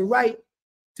state, it has a right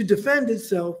to defend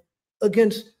itself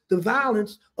against the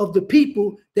violence of the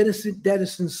people that is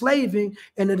enslaving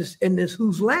and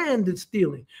whose land it's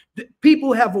stealing. The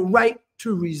people have a right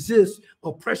to resist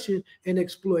oppression and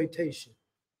exploitation.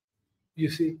 You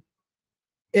see,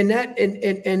 and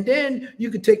then you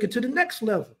could take it to the next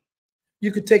level.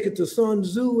 You could take it to Sun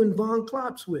Tzu and von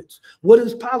Clausewitz. What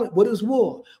is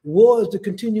war? War is the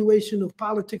continuation of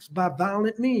politics by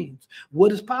violent means.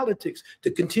 What is politics?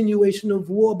 The continuation of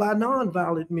war by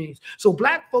nonviolent means. So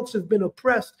Black folks have been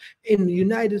oppressed in the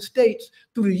United States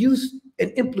through the use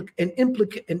and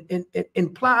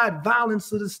implied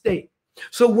violence of the state.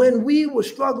 So when we were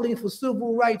struggling for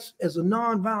civil rights as a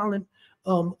nonviolent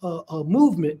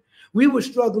movement, we were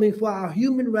struggling for our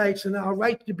human rights and our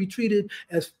right to be treated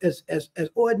as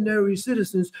ordinary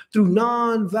citizens through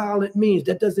nonviolent means.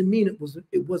 That doesn't mean it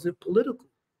wasn't political.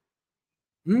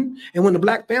 And when the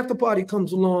Black Panther Party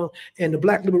comes along and the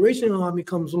Black Liberation Army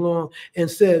comes along and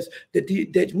says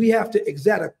that we have to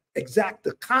exact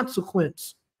the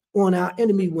consequence on our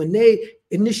enemy when they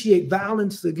initiate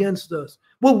violence against us,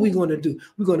 what are we going to do?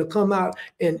 We're going to come out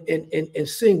and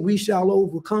sing "We Shall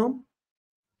Overcome"?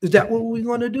 Is that what we're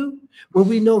going to do? When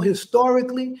we know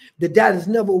historically that has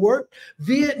never worked?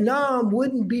 Vietnam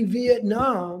wouldn't be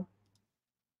Vietnam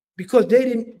because they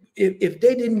didn't, if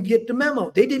they didn't get the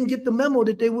memo. They didn't get the memo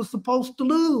that they were supposed to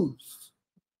lose.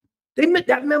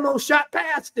 That memo shot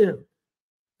past them.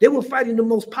 They were fighting the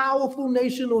most powerful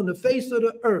nation on the face of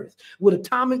the earth with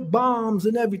atomic bombs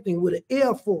and everything, with an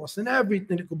air force and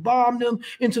everything that could bomb them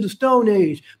into the Stone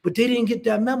Age. But they didn't get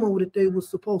that memo that they were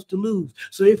supposed to lose.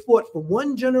 So they fought from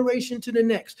one generation to the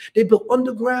next. They built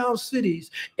underground cities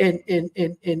and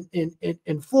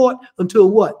fought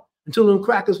until what? Until them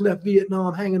crackers left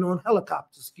Vietnam hanging on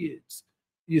helicopter skids.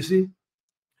 You see?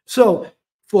 So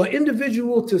for an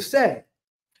individual to say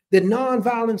that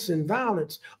nonviolence and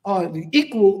violence are the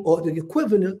equal or the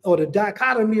equivalent or the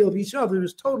dichotomy of each other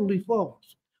is totally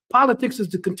false. Politics is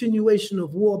the continuation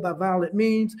of war by violent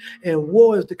means, and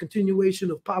war is the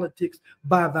continuation of politics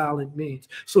by violent means.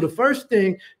 So the first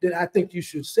thing that I think you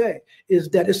should say is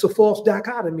that it's a false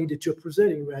dichotomy that you're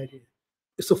presenting right here.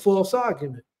 It's a false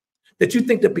argument. That you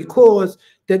think that because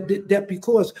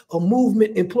a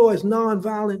movement employs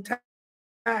nonviolent tactics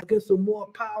against a more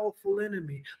powerful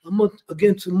enemy,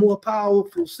 against a more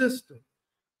powerful system,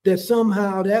 that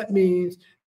somehow that means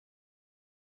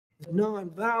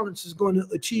nonviolence is going to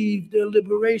achieve their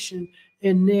liberation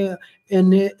and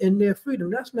their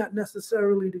freedom. That's not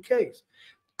necessarily the case.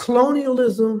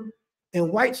 Colonialism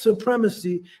and white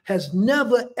supremacy has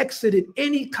never exited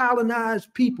any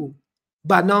colonized people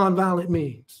by nonviolent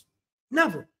means.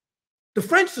 Never. The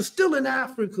French are still in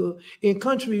Africa in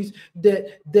countries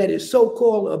that is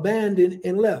so-called abandoned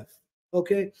and left,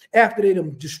 okay? After they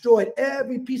destroyed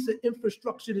every piece of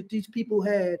infrastructure that these people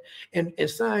had and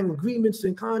signed agreements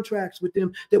and contracts with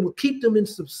them that would keep them in a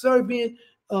subservient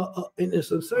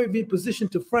position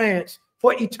to France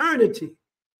for eternity.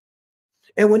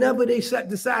 And whenever they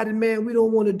decided, man, we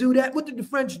don't want to do that, what did the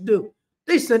French do?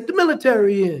 They sent the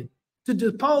military in to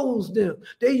depose them.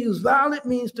 They used violent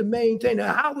means to maintain it.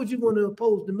 How would you want to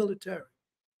oppose the military?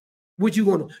 You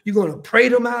going to pray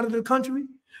them out of the country?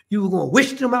 You were going to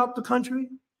wish them out the country?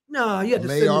 No, you had to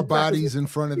lay our bodies in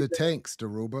front of the tanks,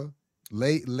 Dhoruba.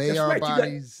 Lay our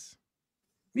bodies.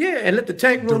 Yeah, and let the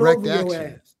tank run over your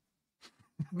ass.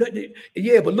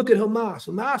 Yeah, but look at Hamas.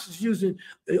 Hamas is using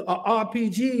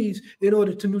RPGs in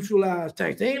order to neutralize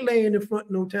tanks. They ain't laying in front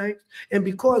of no tanks. And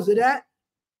because of that,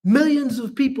 millions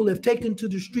of people have taken to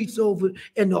the streets over,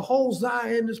 and the whole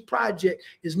Zionist project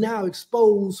is now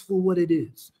exposed for what it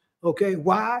is. Okay,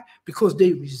 why? Because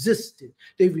they resisted.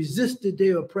 They resisted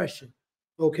their oppression.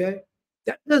 Okay,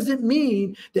 that doesn't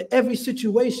mean that every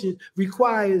situation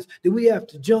requires that we have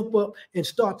to jump up and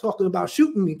start talking about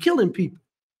shooting and killing people.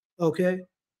 Okay,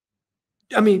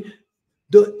 I mean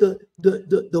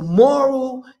the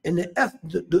moral and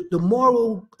the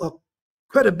moral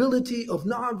credibility of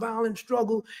nonviolent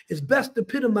struggle is best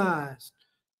epitomized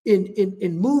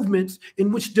in movements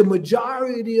in which the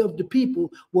majority of the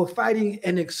people were fighting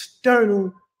an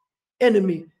external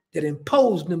enemy that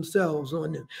imposed themselves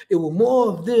on them. There were more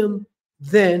of them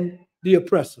than the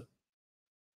oppressor.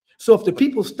 So if the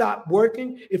people stopped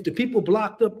working, if the people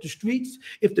blocked up the streets,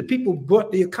 if the people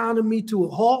brought the economy to a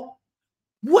halt,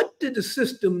 what did the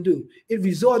system do? It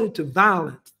resorted to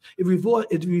violence. It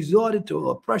resorted to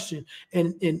oppression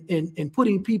and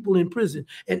putting people in prison.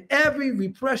 And every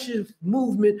repressive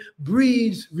movement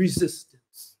breeds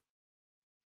resistance.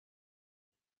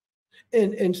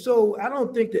 And so I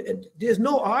don't think that there's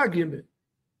no argument.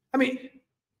 I mean,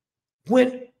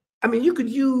 you could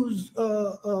use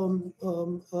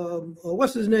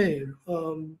what's his name?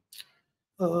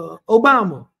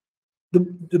 Obama.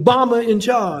 The bomber in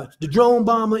charge, the drone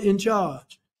bomber in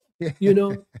charge, you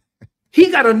know,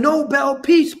 he got a Nobel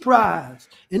Peace Prize,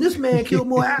 and this man killed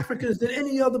more Africans than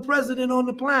any other president on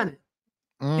the planet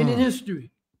in history.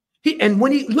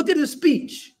 When he look at his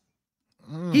speech,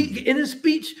 in his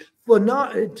speech in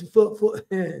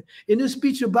his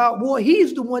speech about war,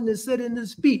 he's the one that said in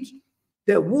his speech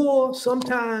that war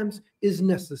sometimes is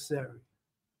necessary.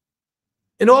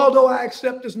 And although I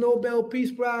accept this Nobel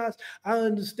Peace Prize, I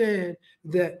understand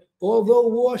that although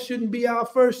war shouldn't be our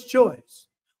first choice,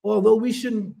 although we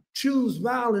shouldn't choose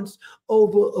violence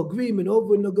over agreement,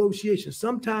 over negotiation,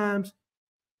 sometimes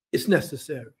it's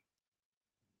necessary.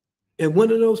 And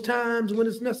one of those times when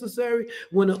it's necessary,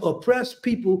 when the oppressed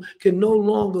people can no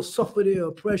longer suffer their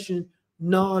oppression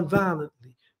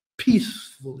non-violently,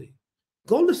 peacefully.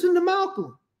 Go listen to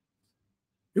Malcolm.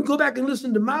 You go back and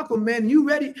listen to Malcolm, man, you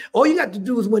ready? All you got to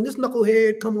do is when this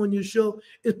knucklehead come on your show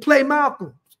is play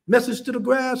Malcolm, Message to the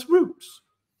Grassroots.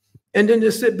 And then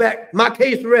just sit back, my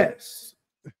case rests.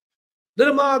 Let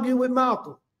them argue with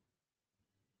Malcolm.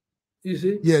 You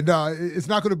see? Yeah, no, it's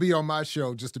not going to be on my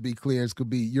show, just to be clear. It's going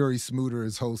to be Yuri Smuter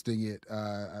is hosting it.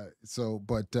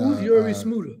 Who's Yuri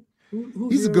Smuter?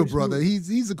 He's a good brother.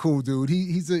 He's a cool dude.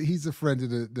 He's a friend of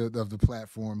the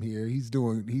platform here. He's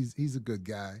a good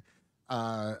guy.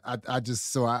 I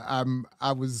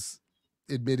was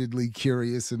admittedly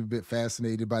curious and a bit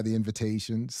fascinated by the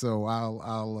invitation. So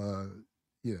I'll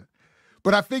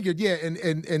but I figured, yeah,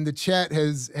 and the chat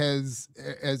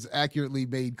has accurately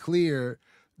made clear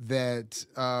that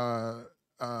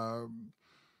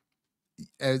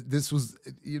as this was,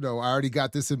 I already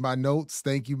got this in my notes.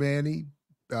 Thank you, Manny.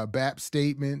 BAP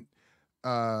statement.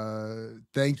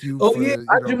 Thank you.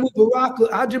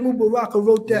 Ajamu Baraka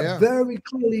wrote that very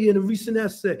clearly in a recent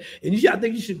essay, and I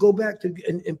think you should go back to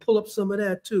and pull up some of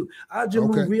that too.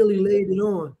 Ajamu really laid it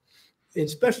on,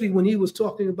 especially when he was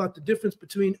talking about the difference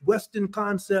between Western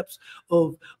concepts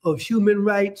of human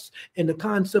rights and the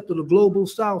concept of the global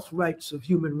South rights of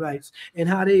human rights, and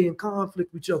how they in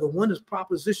conflict with each other. One is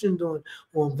propositioned on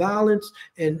violence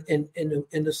and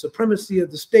the supremacy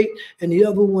of the state, and the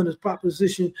other one is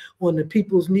propositioned on the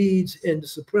people's needs and the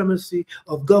supremacy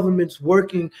of governments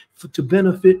working to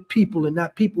benefit people and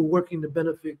not people working to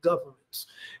benefit governments.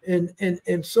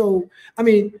 And so, I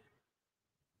mean,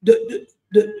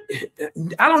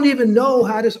 I don't even know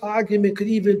how this argument could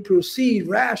even proceed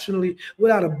rationally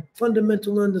without a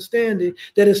fundamental understanding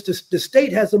that it's the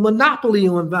state has a monopoly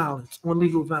on violence, on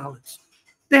legal violence.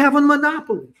 They have a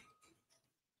monopoly.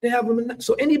 They have a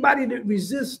so anybody that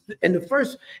resists, and the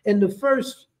first,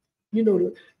 you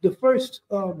know, the first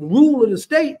rule of the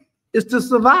state is to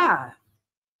survive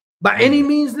by any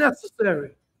means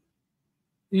necessary.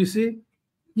 You see?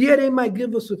 Yeah, they might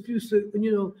give us a few,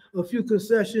 you know, a few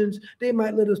concessions. They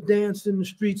might let us dance in the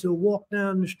streets or walk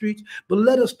down the streets, but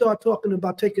let us start talking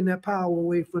about taking that power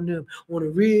away from them on a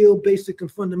real basic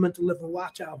and fundamental level.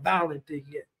 Watch how violent they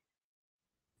get.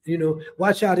 You know,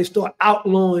 watch how they start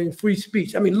outlawing free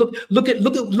speech. I mean, look at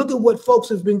what folks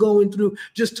have been going through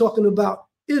just talking about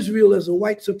Israel as a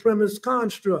white supremacist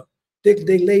construct.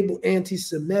 They label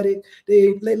anti-Semitic.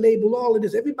 They label all of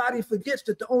this. Everybody forgets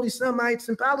that the only Semites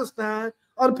in Palestine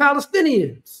are the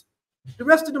Palestinians. The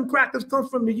rest of them crackers come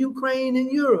from the Ukraine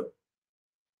and Europe.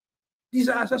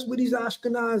 That's where these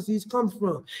Ashkenazis come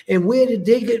from. And where did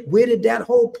that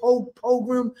whole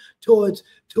program towards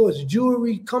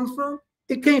Jewry come from?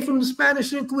 It came from the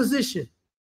Spanish Inquisition.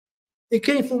 It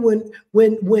came from when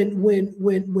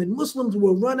Muslims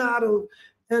were run out of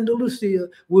Andalusia,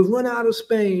 was run out of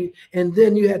Spain, and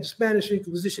then you had the Spanish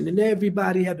Inquisition, and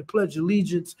everybody had to pledge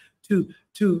allegiance to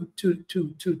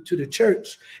the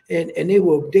church, and they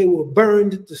were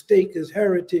burned at the stake as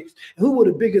heretics. And who were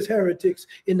the biggest heretics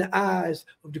in the eyes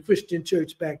of the Christian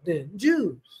church back then?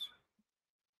 Jews.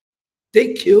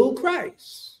 They killed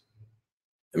Christ.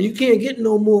 I mean, you can't get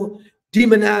no more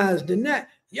demonized than that.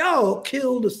 Y'all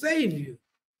killed the Savior.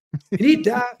 And he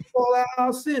died for all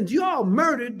our sins. You all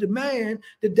murdered the man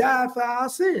that died for our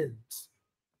sins.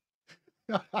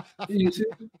 You see?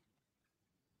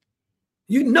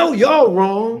 You know y'all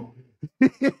wrong.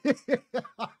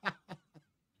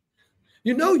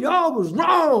 You know y'all was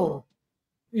wrong.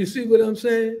 You see what I'm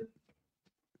saying?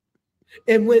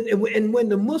 And when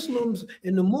the Muslims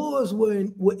and the Moors were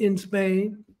in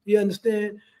Spain, you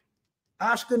understand?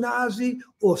 Ashkenazi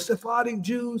or Sephardic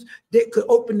Jews, they could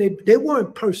open they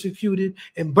weren't persecuted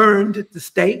and burned at the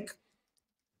stake.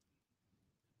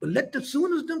 But as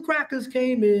soon as them crackers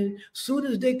came in, soon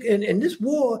as they and this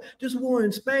war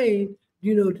in Spain,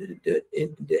 you know,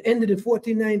 the ended in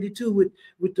 1492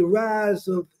 with the rise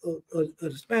of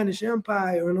the Spanish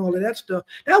Empire and all of that stuff.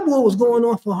 That war was going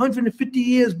on for 150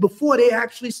 years before they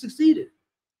actually succeeded.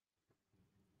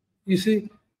 You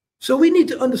see? So we need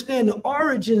to understand the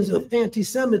origins of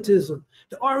anti-Semitism.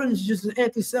 The origins of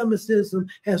anti-Semitism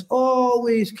has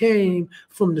always came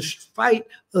from the fight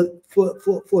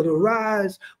for the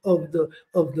rise of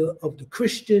the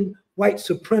Christian white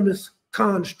supremacist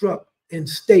construct and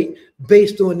state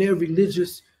based on their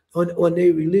religious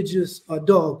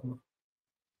dogma.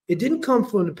 It didn't come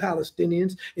from the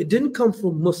Palestinians. It didn't come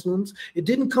from Muslims. It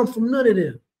didn't come from none of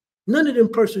them. None of them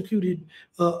persecuted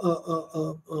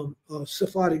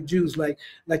Sephardic Jews like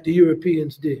the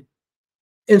Europeans did.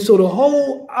 And so the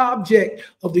whole object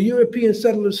of the European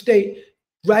settler state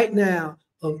right now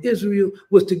of Israel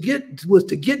was to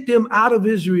get them out of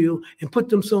Israel and put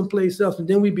them someplace else, and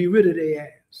then we'd be rid of their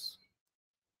ass.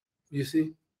 You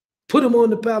see? Put them on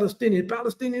the Palestinians.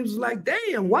 Palestinians was like,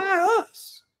 damn, why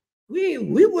us?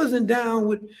 We wasn't down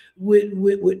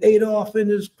with Adolf and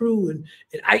his crew and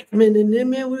Eichmann and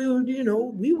them, man.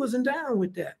 We wasn't down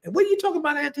with that. And what are you talking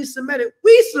about anti-Semitic?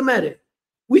 We Semitic.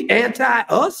 We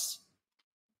anti-us.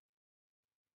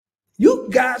 You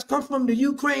guys come from the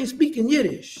Ukraine speaking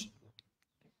Yiddish.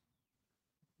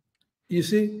 You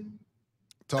see?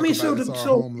 Talk about it's our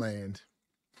homeland.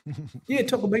 Yeah,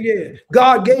 talk about, yeah.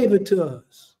 God gave it to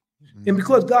us. Mm-hmm. And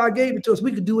because God gave it to us,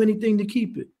 we could do anything to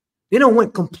keep it. They don't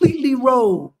went completely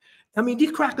rogue. I mean,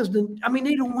 these crackers, they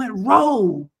don't went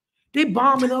rogue. They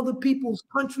bombing other people's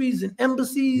countries and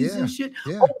embassies and shit,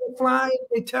 overflying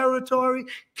their territory,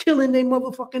 killing their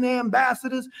motherfucking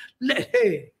ambassadors. Let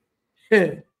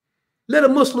a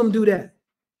Muslim do that.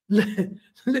 Let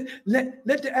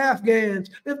the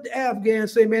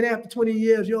Afghans say, man, after 20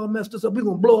 years, y'all messed us up. We're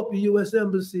gonna blow up the U.S.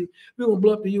 embassy. We're gonna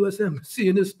blow up the U.S. embassy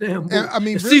in Istanbul. I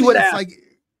mean, really, see what happens.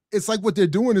 It's like what they're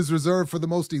doing is reserved for the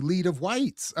most elite of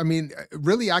whites. I mean,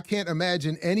 really, I can't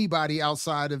imagine anybody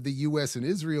outside of the U.S. and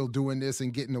Israel doing this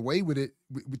and getting away with it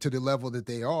to the level that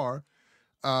they are.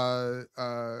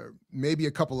 Maybe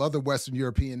a couple other Western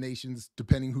European nations,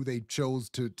 depending who they chose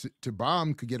to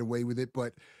bomb, could get away with it.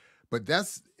 But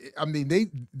that's, I mean,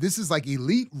 this is like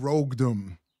elite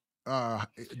roguedom,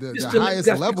 the highest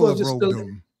level of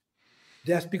roguedom.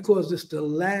 That's because it's the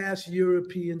last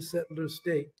European settler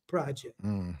state project.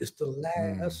 It's the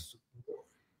last one.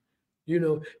 You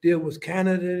know, there was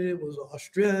Canada, there was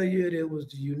Australia, there was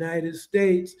the United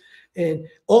States, and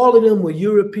all of them were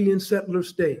European settler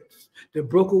states that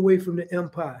broke away from the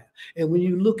empire. And when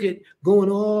you look at going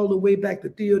all the way back to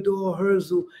Theodore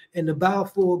Herzl and the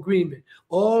Balfour Agreement,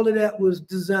 all of that was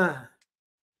designed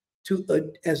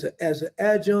to as an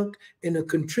adjunct and a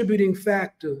contributing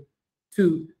factor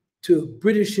to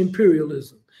British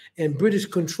imperialism and British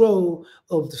control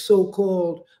of the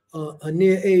so-called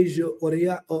Near Asia or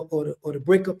the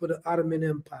breakup of the Ottoman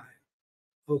Empire.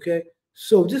 Okay,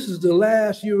 so this is the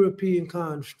last European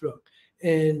construct,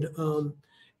 and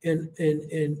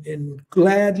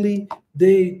gladly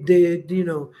they you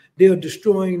know, they're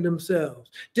destroying themselves.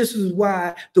 This is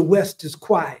why the West is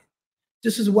quiet.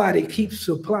 This is why they keep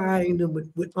supplying them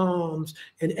with arms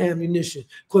and ammunition,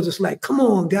 because it's like, come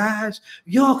on, guys,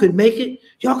 y'all can make it.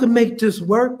 Y'all can make this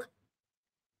work.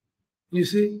 You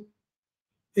see?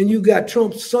 And you got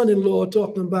Trump's son-in-law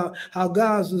talking about how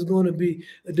Gaza is going to be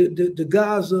the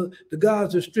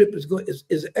Gaza Strip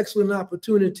is an excellent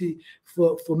opportunity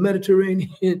for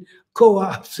Mediterranean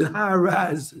co-ops and high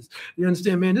rises. You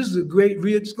understand, man? This is a great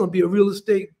it's going to be a real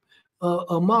estate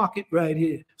market right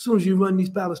here. As soon as you run these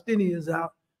Palestinians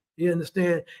out, you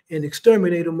understand, and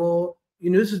exterminate them all, you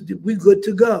know, we good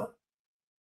to go.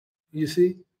 You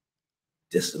see,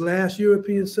 this is the last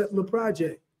European settler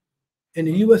project. And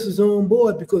the U.S. is on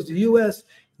board because the U.S.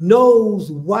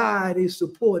 knows why they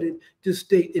supported this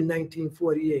state in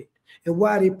 1948 and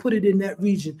why they put it in that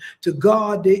region to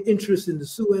guard their interests in the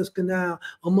Suez Canal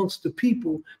amongst the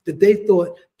people that they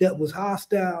thought that was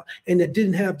hostile and that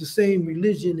didn't have the same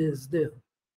religion as them.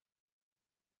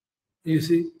 You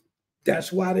see,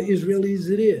 that's why the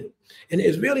Israelis are there. And the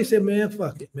Israelis said, man,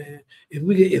 fuck it, man. If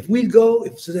we go,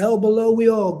 if it's hell below, we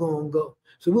all gonna go.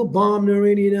 So we'll bomb the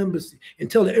Iranian embassy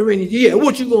and tell the Iranians, yeah,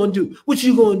 what you gonna do? What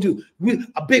you gonna do?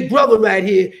 A big brother right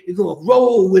here is gonna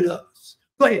roll with us.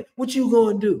 Go ahead, what you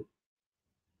gonna do?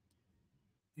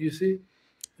 You see?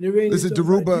 Listen,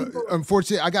 Dhoruba,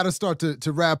 unfortunately, I got to start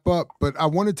to wrap up, but I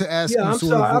wanted to ask you I'm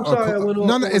sorry I went off.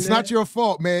 No, it's not your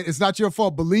fault, man. It's not your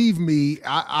fault. Believe me,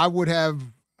 I would have,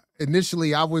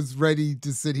 initially, I was ready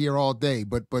to sit here all day,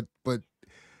 but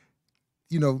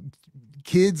you know,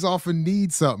 kids often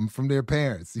need something from their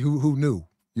parents. Who knew?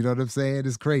 You know what I'm saying?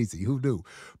 It's crazy. Who knew?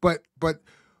 But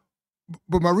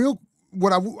my real,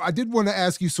 what I did want to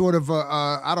ask you, sort of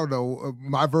I don't know,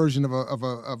 my version of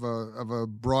a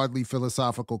broadly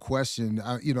philosophical question.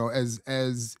 You know,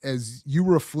 as you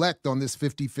reflect on this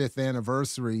 55th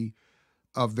anniversary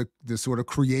of the sort of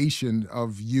creation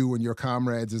of you and your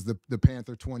comrades as the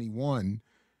Panther 21.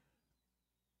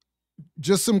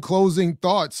 Just some closing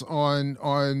thoughts on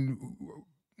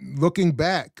looking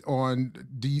back on,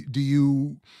 do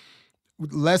you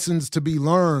lessons to be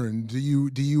learned? Do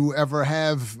you ever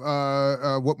have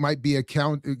what might be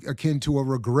akin to a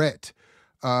regret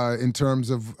in terms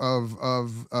of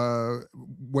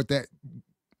what that,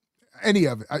 any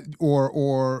of it,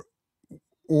 or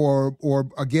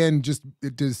again, just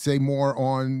to say more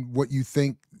on what you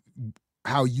think,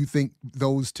 how you think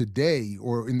those today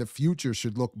or in the future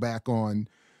should look back on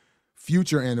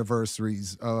future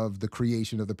anniversaries of the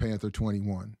creation of the Panther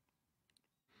 21?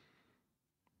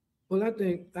 Well, I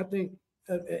think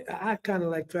I kind of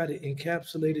like try to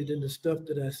encapsulate it in the stuff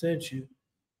that I sent you,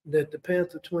 that the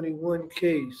Panther 21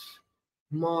 case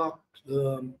marked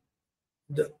the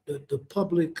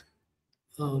public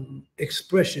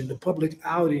expression, the public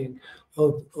outing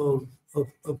of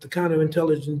the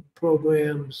counterintelligence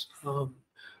programs,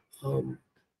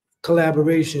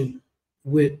 collaboration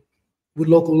with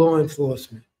local law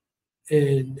enforcement,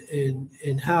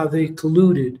 and how they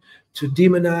colluded to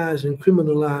demonize and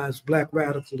criminalize Black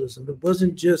radicalism. It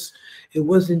wasn't just the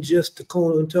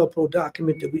COINTELPRO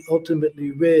document that we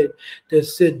ultimately read that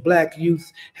said Black youth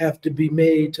have to be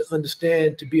made to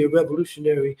understand to be a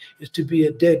revolutionary is to be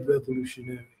a dead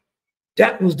revolutionary.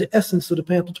 That was the essence of the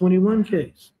Panther 21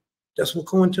 case. That's what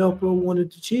COINTELPRO wanted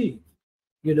to achieve.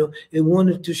 You know, it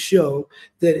wanted to show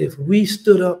that if we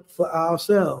stood up for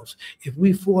ourselves, if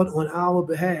we fought on our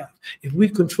behalf, if we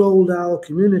controlled our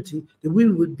community, that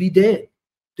we would be dead.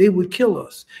 They would kill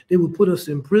us. They would put us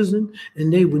in prison,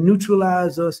 and they would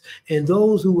neutralize us. And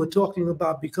those who were talking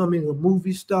about becoming a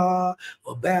movie star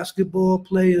or basketball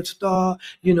player star,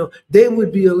 you know, they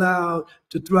would be allowed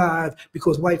to thrive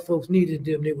because white folks needed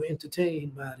them. They were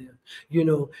entertained by them. You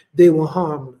know, they were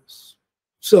harmless.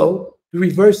 So the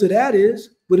reverse of that is,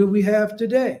 what do we have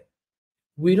today?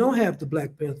 We don't have the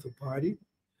Black Panther Party.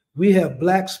 We have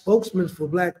Black spokesmen for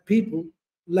Black people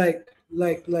like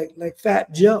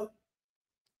Fat Joe.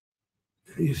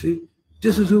 You see,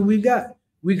 this is who we got.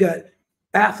 We got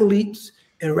athletes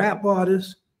and rap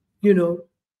artists you know,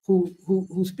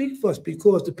 who speak for us,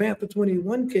 because the Panther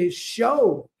 21 case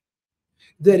showed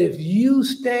that if you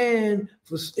stand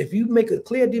for, if you make a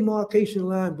clear demarcation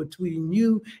line between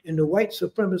you and the white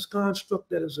supremacist construct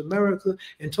that is America,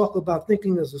 and talk about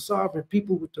thinking as a sovereign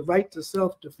people with the right to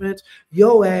self-defense,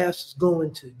 your ass is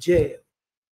going to jail.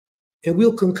 And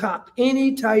we'll concoct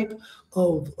any type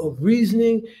of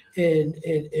reasoning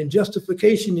and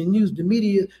justification and use the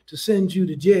media to send you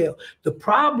to jail. The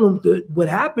problem, what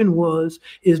happened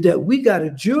is that we got a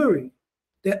jury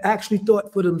that actually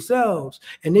thought for themselves,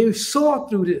 and they saw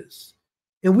through this,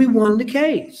 and we won the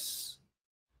case.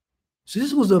 So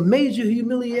this was a major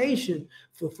humiliation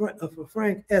for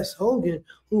Frank S. Hogan,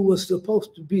 who was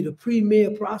supposed to be the premier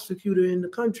prosecutor in the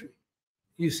country,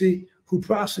 you see, who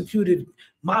prosecuted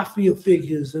mafia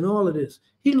figures and all of this.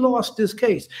 He lost this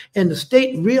case, and the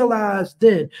state realized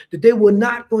then that they were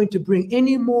not going to bring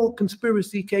any more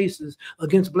conspiracy cases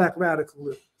against black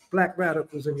radicals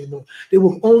anymore. They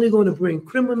were only going to bring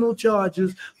criminal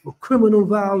charges for criminal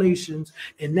violations,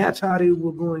 and that's how they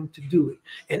were going to do it.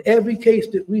 And every case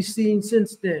that we've seen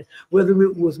since then, whether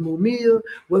it was Mumia,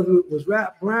 whether it was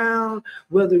H.Rap Brown,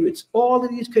 whether it's all of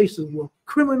these cases were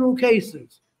criminal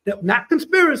cases, that not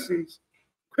conspiracies,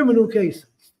 criminal cases,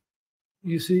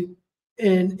 you see.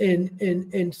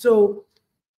 And so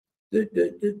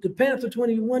the Panther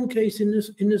 21 case in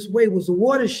this way was a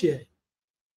watershed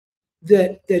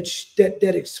that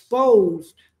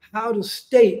exposed how the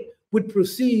state would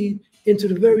proceed into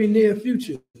the very near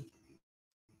future.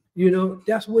 You know,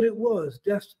 that's what it was.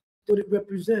 That's what it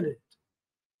represented.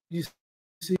 You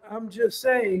see, I'm just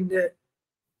saying that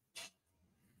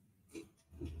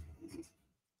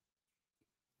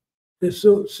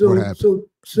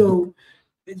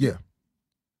yeah,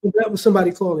 that was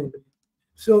somebody calling me.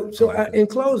 In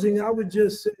closing, I would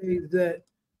just say that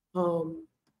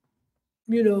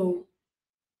you know,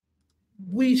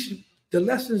 the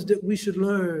lessons that we should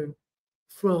learn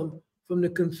from the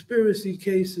conspiracy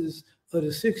cases of the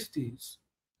 60s,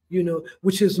 you know,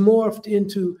 which has morphed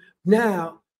into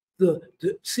now the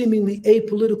seemingly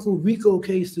apolitical RICO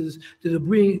cases that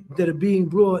are being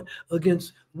brought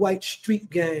against white street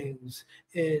gangs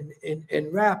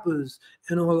and rappers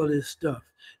and all of this stuff.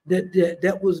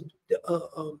 That was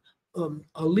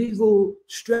a legal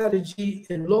strategy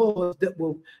and laws that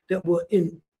were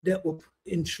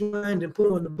enshrined and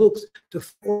put on the books to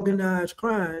organize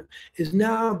crime is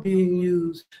now being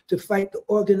used to fight the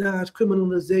organized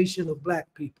criminalization of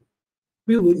black people.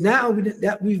 Now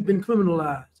that we've been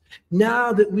criminalized,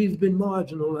 now that we've been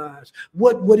marginalized,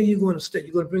 what are you going to state?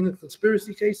 You're going to bring a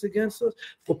conspiracy case against us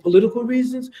for political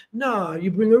reasons? No,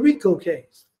 you bring a RICO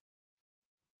case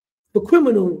for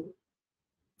criminal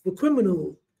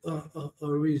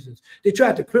reasons. They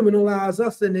tried to criminalize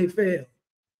us and they failed.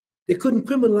 They couldn't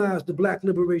criminalize the Black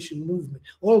liberation movement,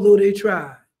 although they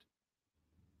tried.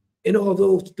 And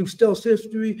although through stealth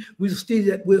history, we see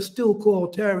that we're still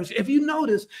called terrorists. If you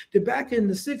notice that back in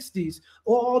the 60s,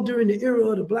 all during the era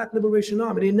of the Black Liberation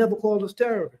Army, they never called us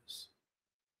terrorists.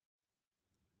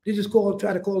 They just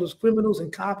try to call us criminals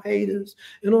and cop haters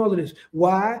and all of this.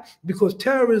 Why? Because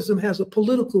terrorism has a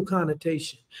political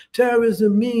connotation.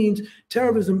 Terrorism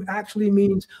actually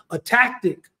means a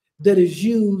tactic that is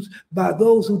used by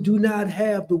those who do not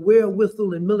have the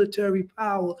wherewithal and military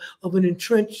power of an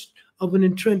entrenched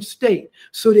state.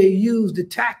 So they use the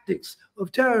tactics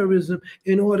of terrorism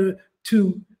in order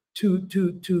to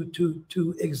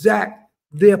exact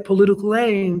their political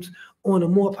aims on a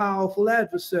more powerful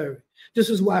adversary. This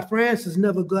is why France has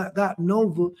never gotten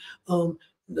over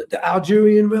the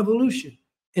Algerian Revolution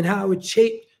and how it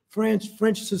shaped French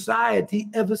society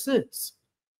ever since.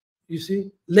 You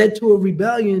see, led to a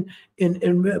rebellion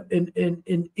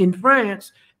in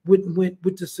France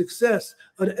with the success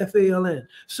of the FALN.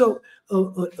 So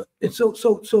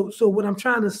what I'm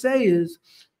trying to say is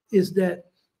that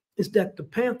the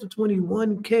Panther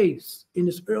 21 case in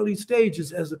its early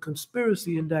stages as a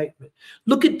conspiracy indictment.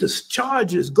 Look at the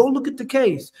charges. Go look at the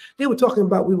case. They were talking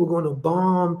about we were going to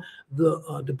bomb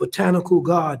the botanical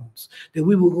gardens, that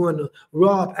we were going to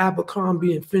rob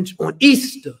Abercrombie and Finch on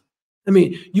Easter. I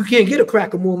mean, you can't get a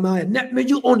cracker more mad. That man,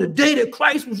 you on the day that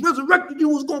Christ was resurrected, you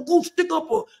was gonna go stick up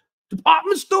a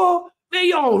department store. Man,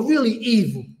 y'all really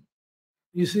evil.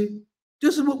 You see,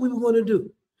 this is what we were gonna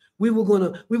do. We were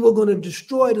gonna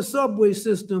destroy the subway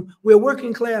system, where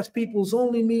working class people's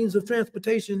only means of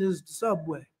transportation is the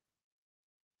subway.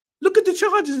 Look at the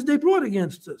charges they brought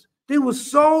against us. They were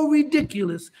so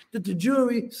ridiculous that the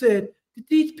jury said,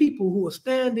 these people who are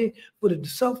standing for the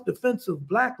self-defense of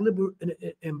black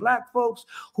and black folks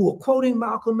who are quoting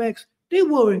Malcolm X, they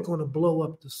weren't going to blow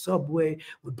up the subway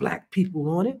with black people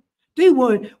on it. They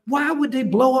weren't. Why would they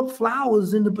blow up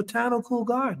flowers in the botanical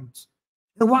gardens?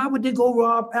 And why would they go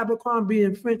rob Abercrombie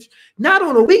and French, not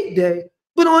on a weekday,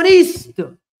 but on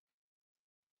Easter?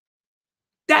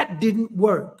 That didn't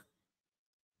work.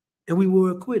 And we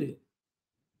were acquitted.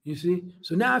 You see?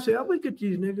 So now I say, oh, we get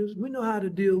these niggas. We know how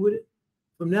to deal with it.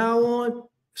 From now on,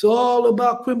 it's all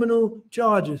about criminal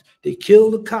charges. They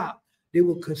killed a cop. They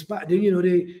were conspiring. You know,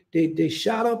 they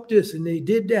shot up this and they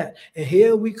did that. And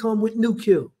here we come with new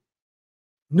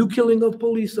killing of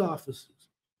police officers,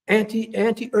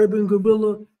 anti-urban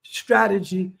guerrilla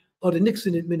strategy of the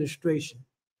Nixon administration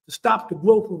to stop the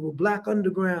growth of a black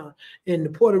underground and the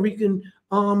Puerto Rican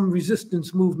armed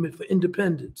resistance movement for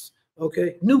independence.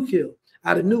 Okay, new kill.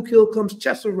 Out of New Kill comes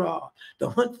Chesseraw, the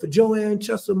hunt for Joanne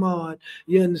Chessamard,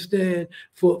 you understand,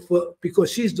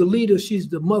 because she's the leader, she's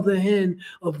the mother hen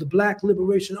of the Black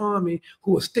Liberation Army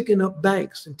who are sticking up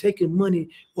banks and taking money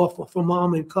from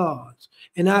armored cars.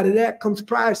 And out of that comes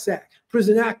PRISAC,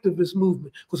 prison activist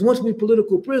movement. Because once we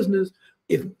political prisoners,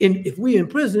 if we in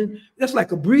prison, that's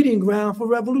like a breeding ground for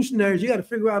revolutionaries. You got to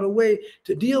figure out a way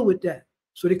to deal with that.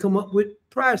 So they come up with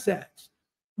PRISACs.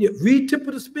 Yeah, read Tip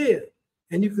of the Spear.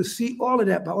 And you can see all of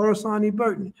that by Orasani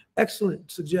Burton. Excellent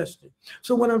suggestion.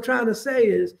 So what I'm trying to say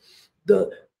is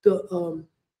the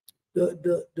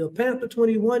Panther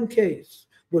 21 case,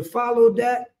 what followed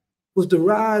that was the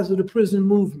rise of the prison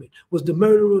movement, was the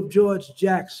murder of George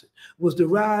Jackson, was the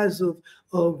rise of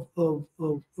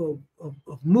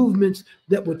movements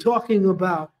that were talking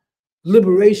about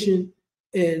liberation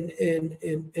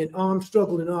and armed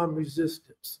struggle and armed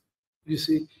resistance, you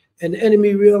see. And the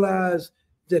enemy realized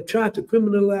that trying to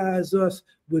criminalize us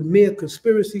with mere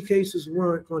conspiracy cases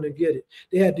weren't going to get it.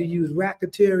 They had to use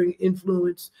racketeering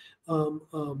influence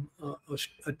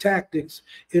tactics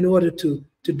in order to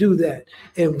do that.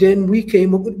 And then we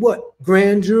came up with what?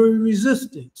 Grand jury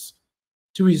resistance.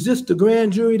 To resist the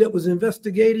grand jury that was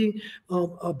investigating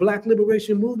a Black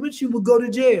liberation movement, you would go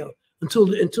to jail until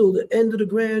the end of the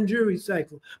grand jury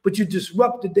cycle. But you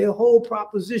disrupted their whole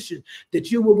proposition that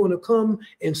you were going to come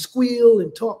and squeal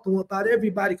and talk to them about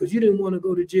everybody because you didn't want to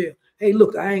go to jail. Hey,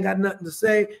 look, I ain't got nothing to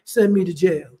say. Send me to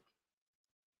jail.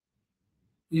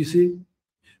 You see?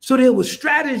 So there were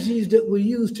strategies that were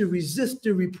used to resist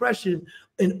the repression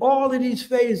in all of these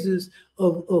phases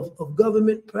of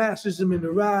government fascism and the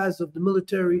rise of the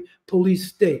military police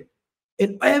state.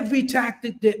 And every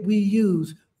tactic that we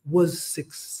used was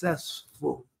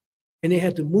successful. And they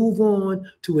had to move on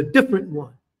to a different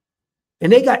one.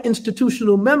 And they got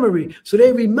institutional memory. So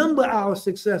they remember our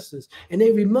successes and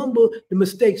they remember the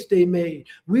mistakes they made.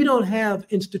 We don't have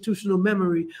institutional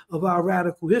memory of our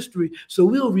radical history. So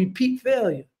we'll repeat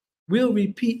failure. We'll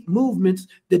repeat movements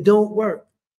that don't work.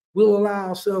 We'll allow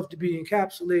ourselves to be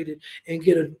encapsulated and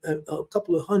get a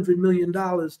couple of $100 million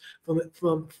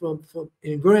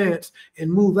in grants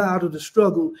and move out of the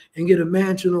struggle and get a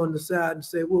mansion on the side and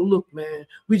say, well, look, man,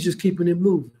 we just keeping it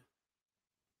moving.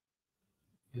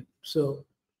 So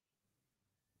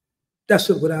that's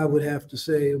what I would have to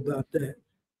say about that.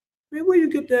 Man, where you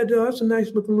get that dog? That's a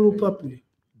nice looking little puppy.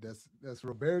 That's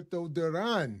Roberto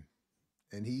Duran,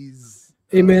 and he's.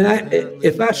 Hey man,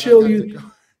 if I show you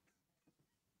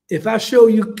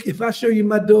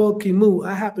my dog Kimu,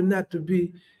 I happen not to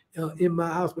be in my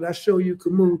house, but I show you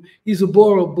Kimu. He's a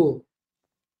Boro bull.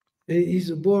 He's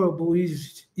a Boro bull.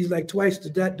 He's like twice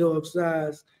that dog's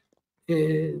size,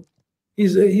 and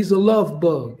he's a love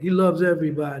bug. He loves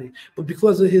everybody, but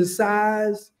because of his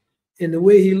size and the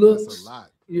way he looks, that's a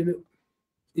lot. You know,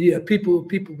 yeah, people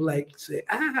like say,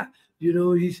 you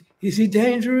know, is he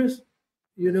dangerous?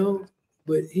 You know,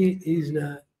 but he's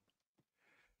not.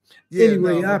 Yeah,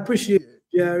 anyway, I appreciate it,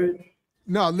 Jared.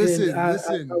 No, listen.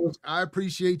 I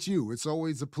appreciate you. It's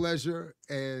always a pleasure,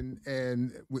 and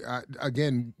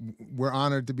again, we're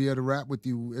honored to be able to rap with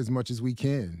you as much as we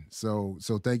can. So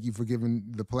thank you for giving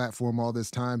the platform all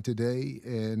this time today,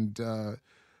 and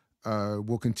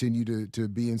we'll continue to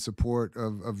be in support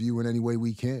of you in any way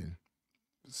we can.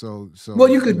 So well,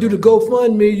 you could do the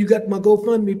GoFundMe. You got my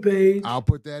GoFundMe page. I'll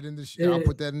put that in the I'll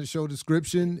put that in the show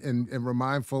description and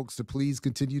remind folks to please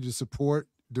continue to support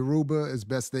Dhoruba as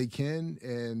best they can,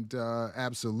 and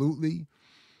absolutely,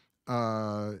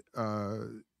 yeah,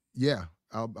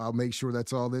 I'll make sure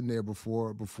that's all in there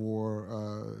before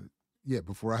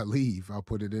I leave. I'll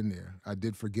put it in there. I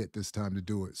did forget this time to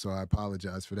do it, so I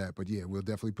apologize for that. But yeah, we'll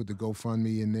definitely put the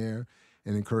GoFundMe in there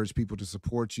and encourage people to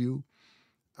support you,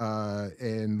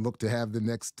 and look to have the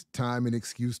next time an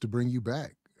excuse to bring you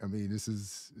back. I mean, this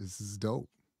is dope.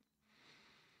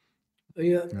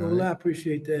 Yeah, well, right. I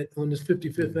appreciate that on this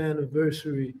 55th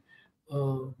anniversary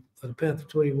of the Panther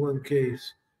 21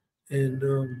 case.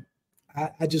 And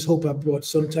I just hope I brought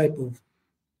some type of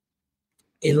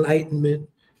enlightenment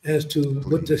as to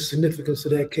what the significance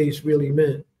of that case really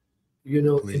meant, you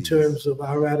know, in terms of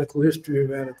our radical history and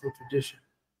radical tradition.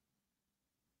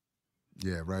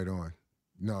 Yeah, right on.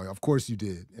 No, of course you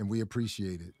did, and we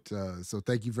appreciate it. So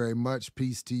thank you very much.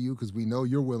 Peace to you, because we know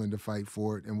you're willing to fight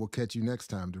for it, and we'll catch you next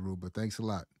time, Dhoruba. Thanks a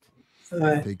lot. All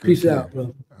right, peace out,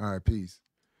 brother. All right, peace.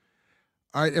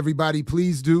 All right, everybody,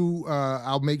 please do.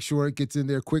 I'll make sure it gets in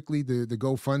there quickly, the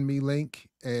GoFundMe link,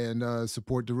 and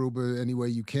support Dhoruba any way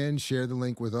you can. Share the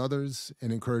link with others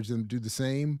and encourage them to do the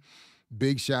same.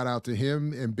 Big shout out to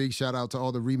him, and big shout out to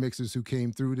all the remixers who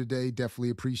came through today. Definitely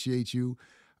appreciate you.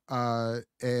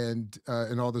 And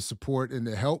all the support and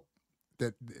the help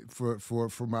that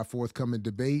for my forthcoming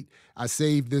debate. I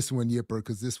saved this one, Yipper,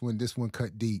 because this one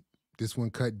cut deep. This one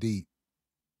cut deep.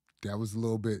 That was a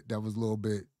little bit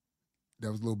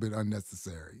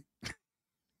unnecessary.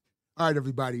 All right,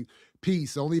 everybody.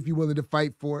 Peace. Only if you're willing to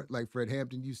fight for it, like Fred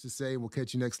Hampton used to say. We'll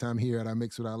catch you next time here at I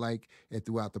Mix What I Like and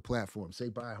throughout the platform. Say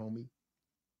bye, homie.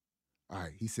 All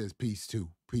right, he says peace too.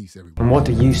 Peace, everybody. And what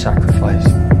do you sacrifice?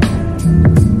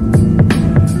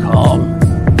 Calm,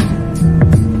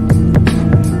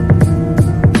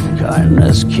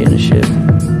 kindness, kinship,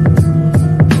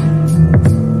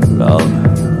 love.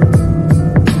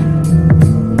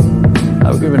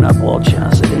 I've given up all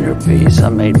chance at inner peace. I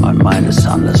made my mind a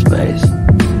sunless space.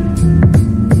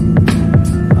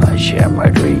 I share my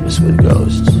dreams with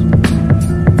ghosts.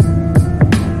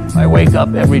 I wake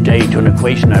up every day to an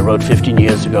equation I wrote 15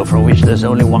 years ago for which there's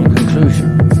only one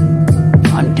conclusion.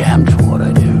 I'm damned for what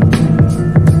I do.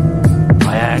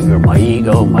 My anger, my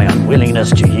ego, my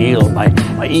unwillingness to yield, my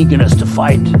eagerness to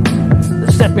fight,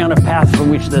 that set me on a path from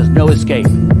which there's no escape.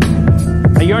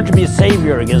 I yearn to be a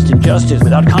savior against injustice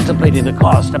without contemplating the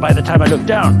cost, and by the time I look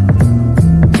down,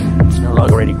 there's no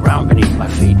longer any ground beneath my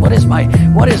feet. What is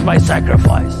my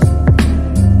sacrifice?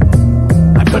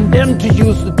 I'm condemned to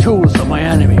use the tools of my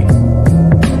enemy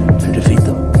to defeat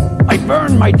them. I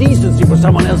burn my decency for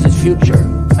someone else's future.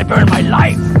 I burn my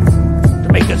life to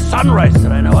make a sunrise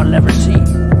that I know I'll never see.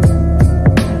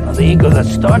 Now, the ego that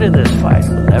started this fight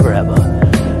will never have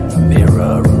a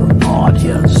mirror or an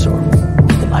audience or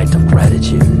the light of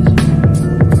gratitude.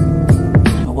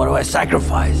 So what do I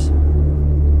sacrifice?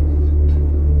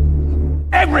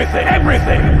 Everything,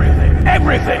 everything, everything,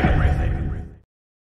 everything.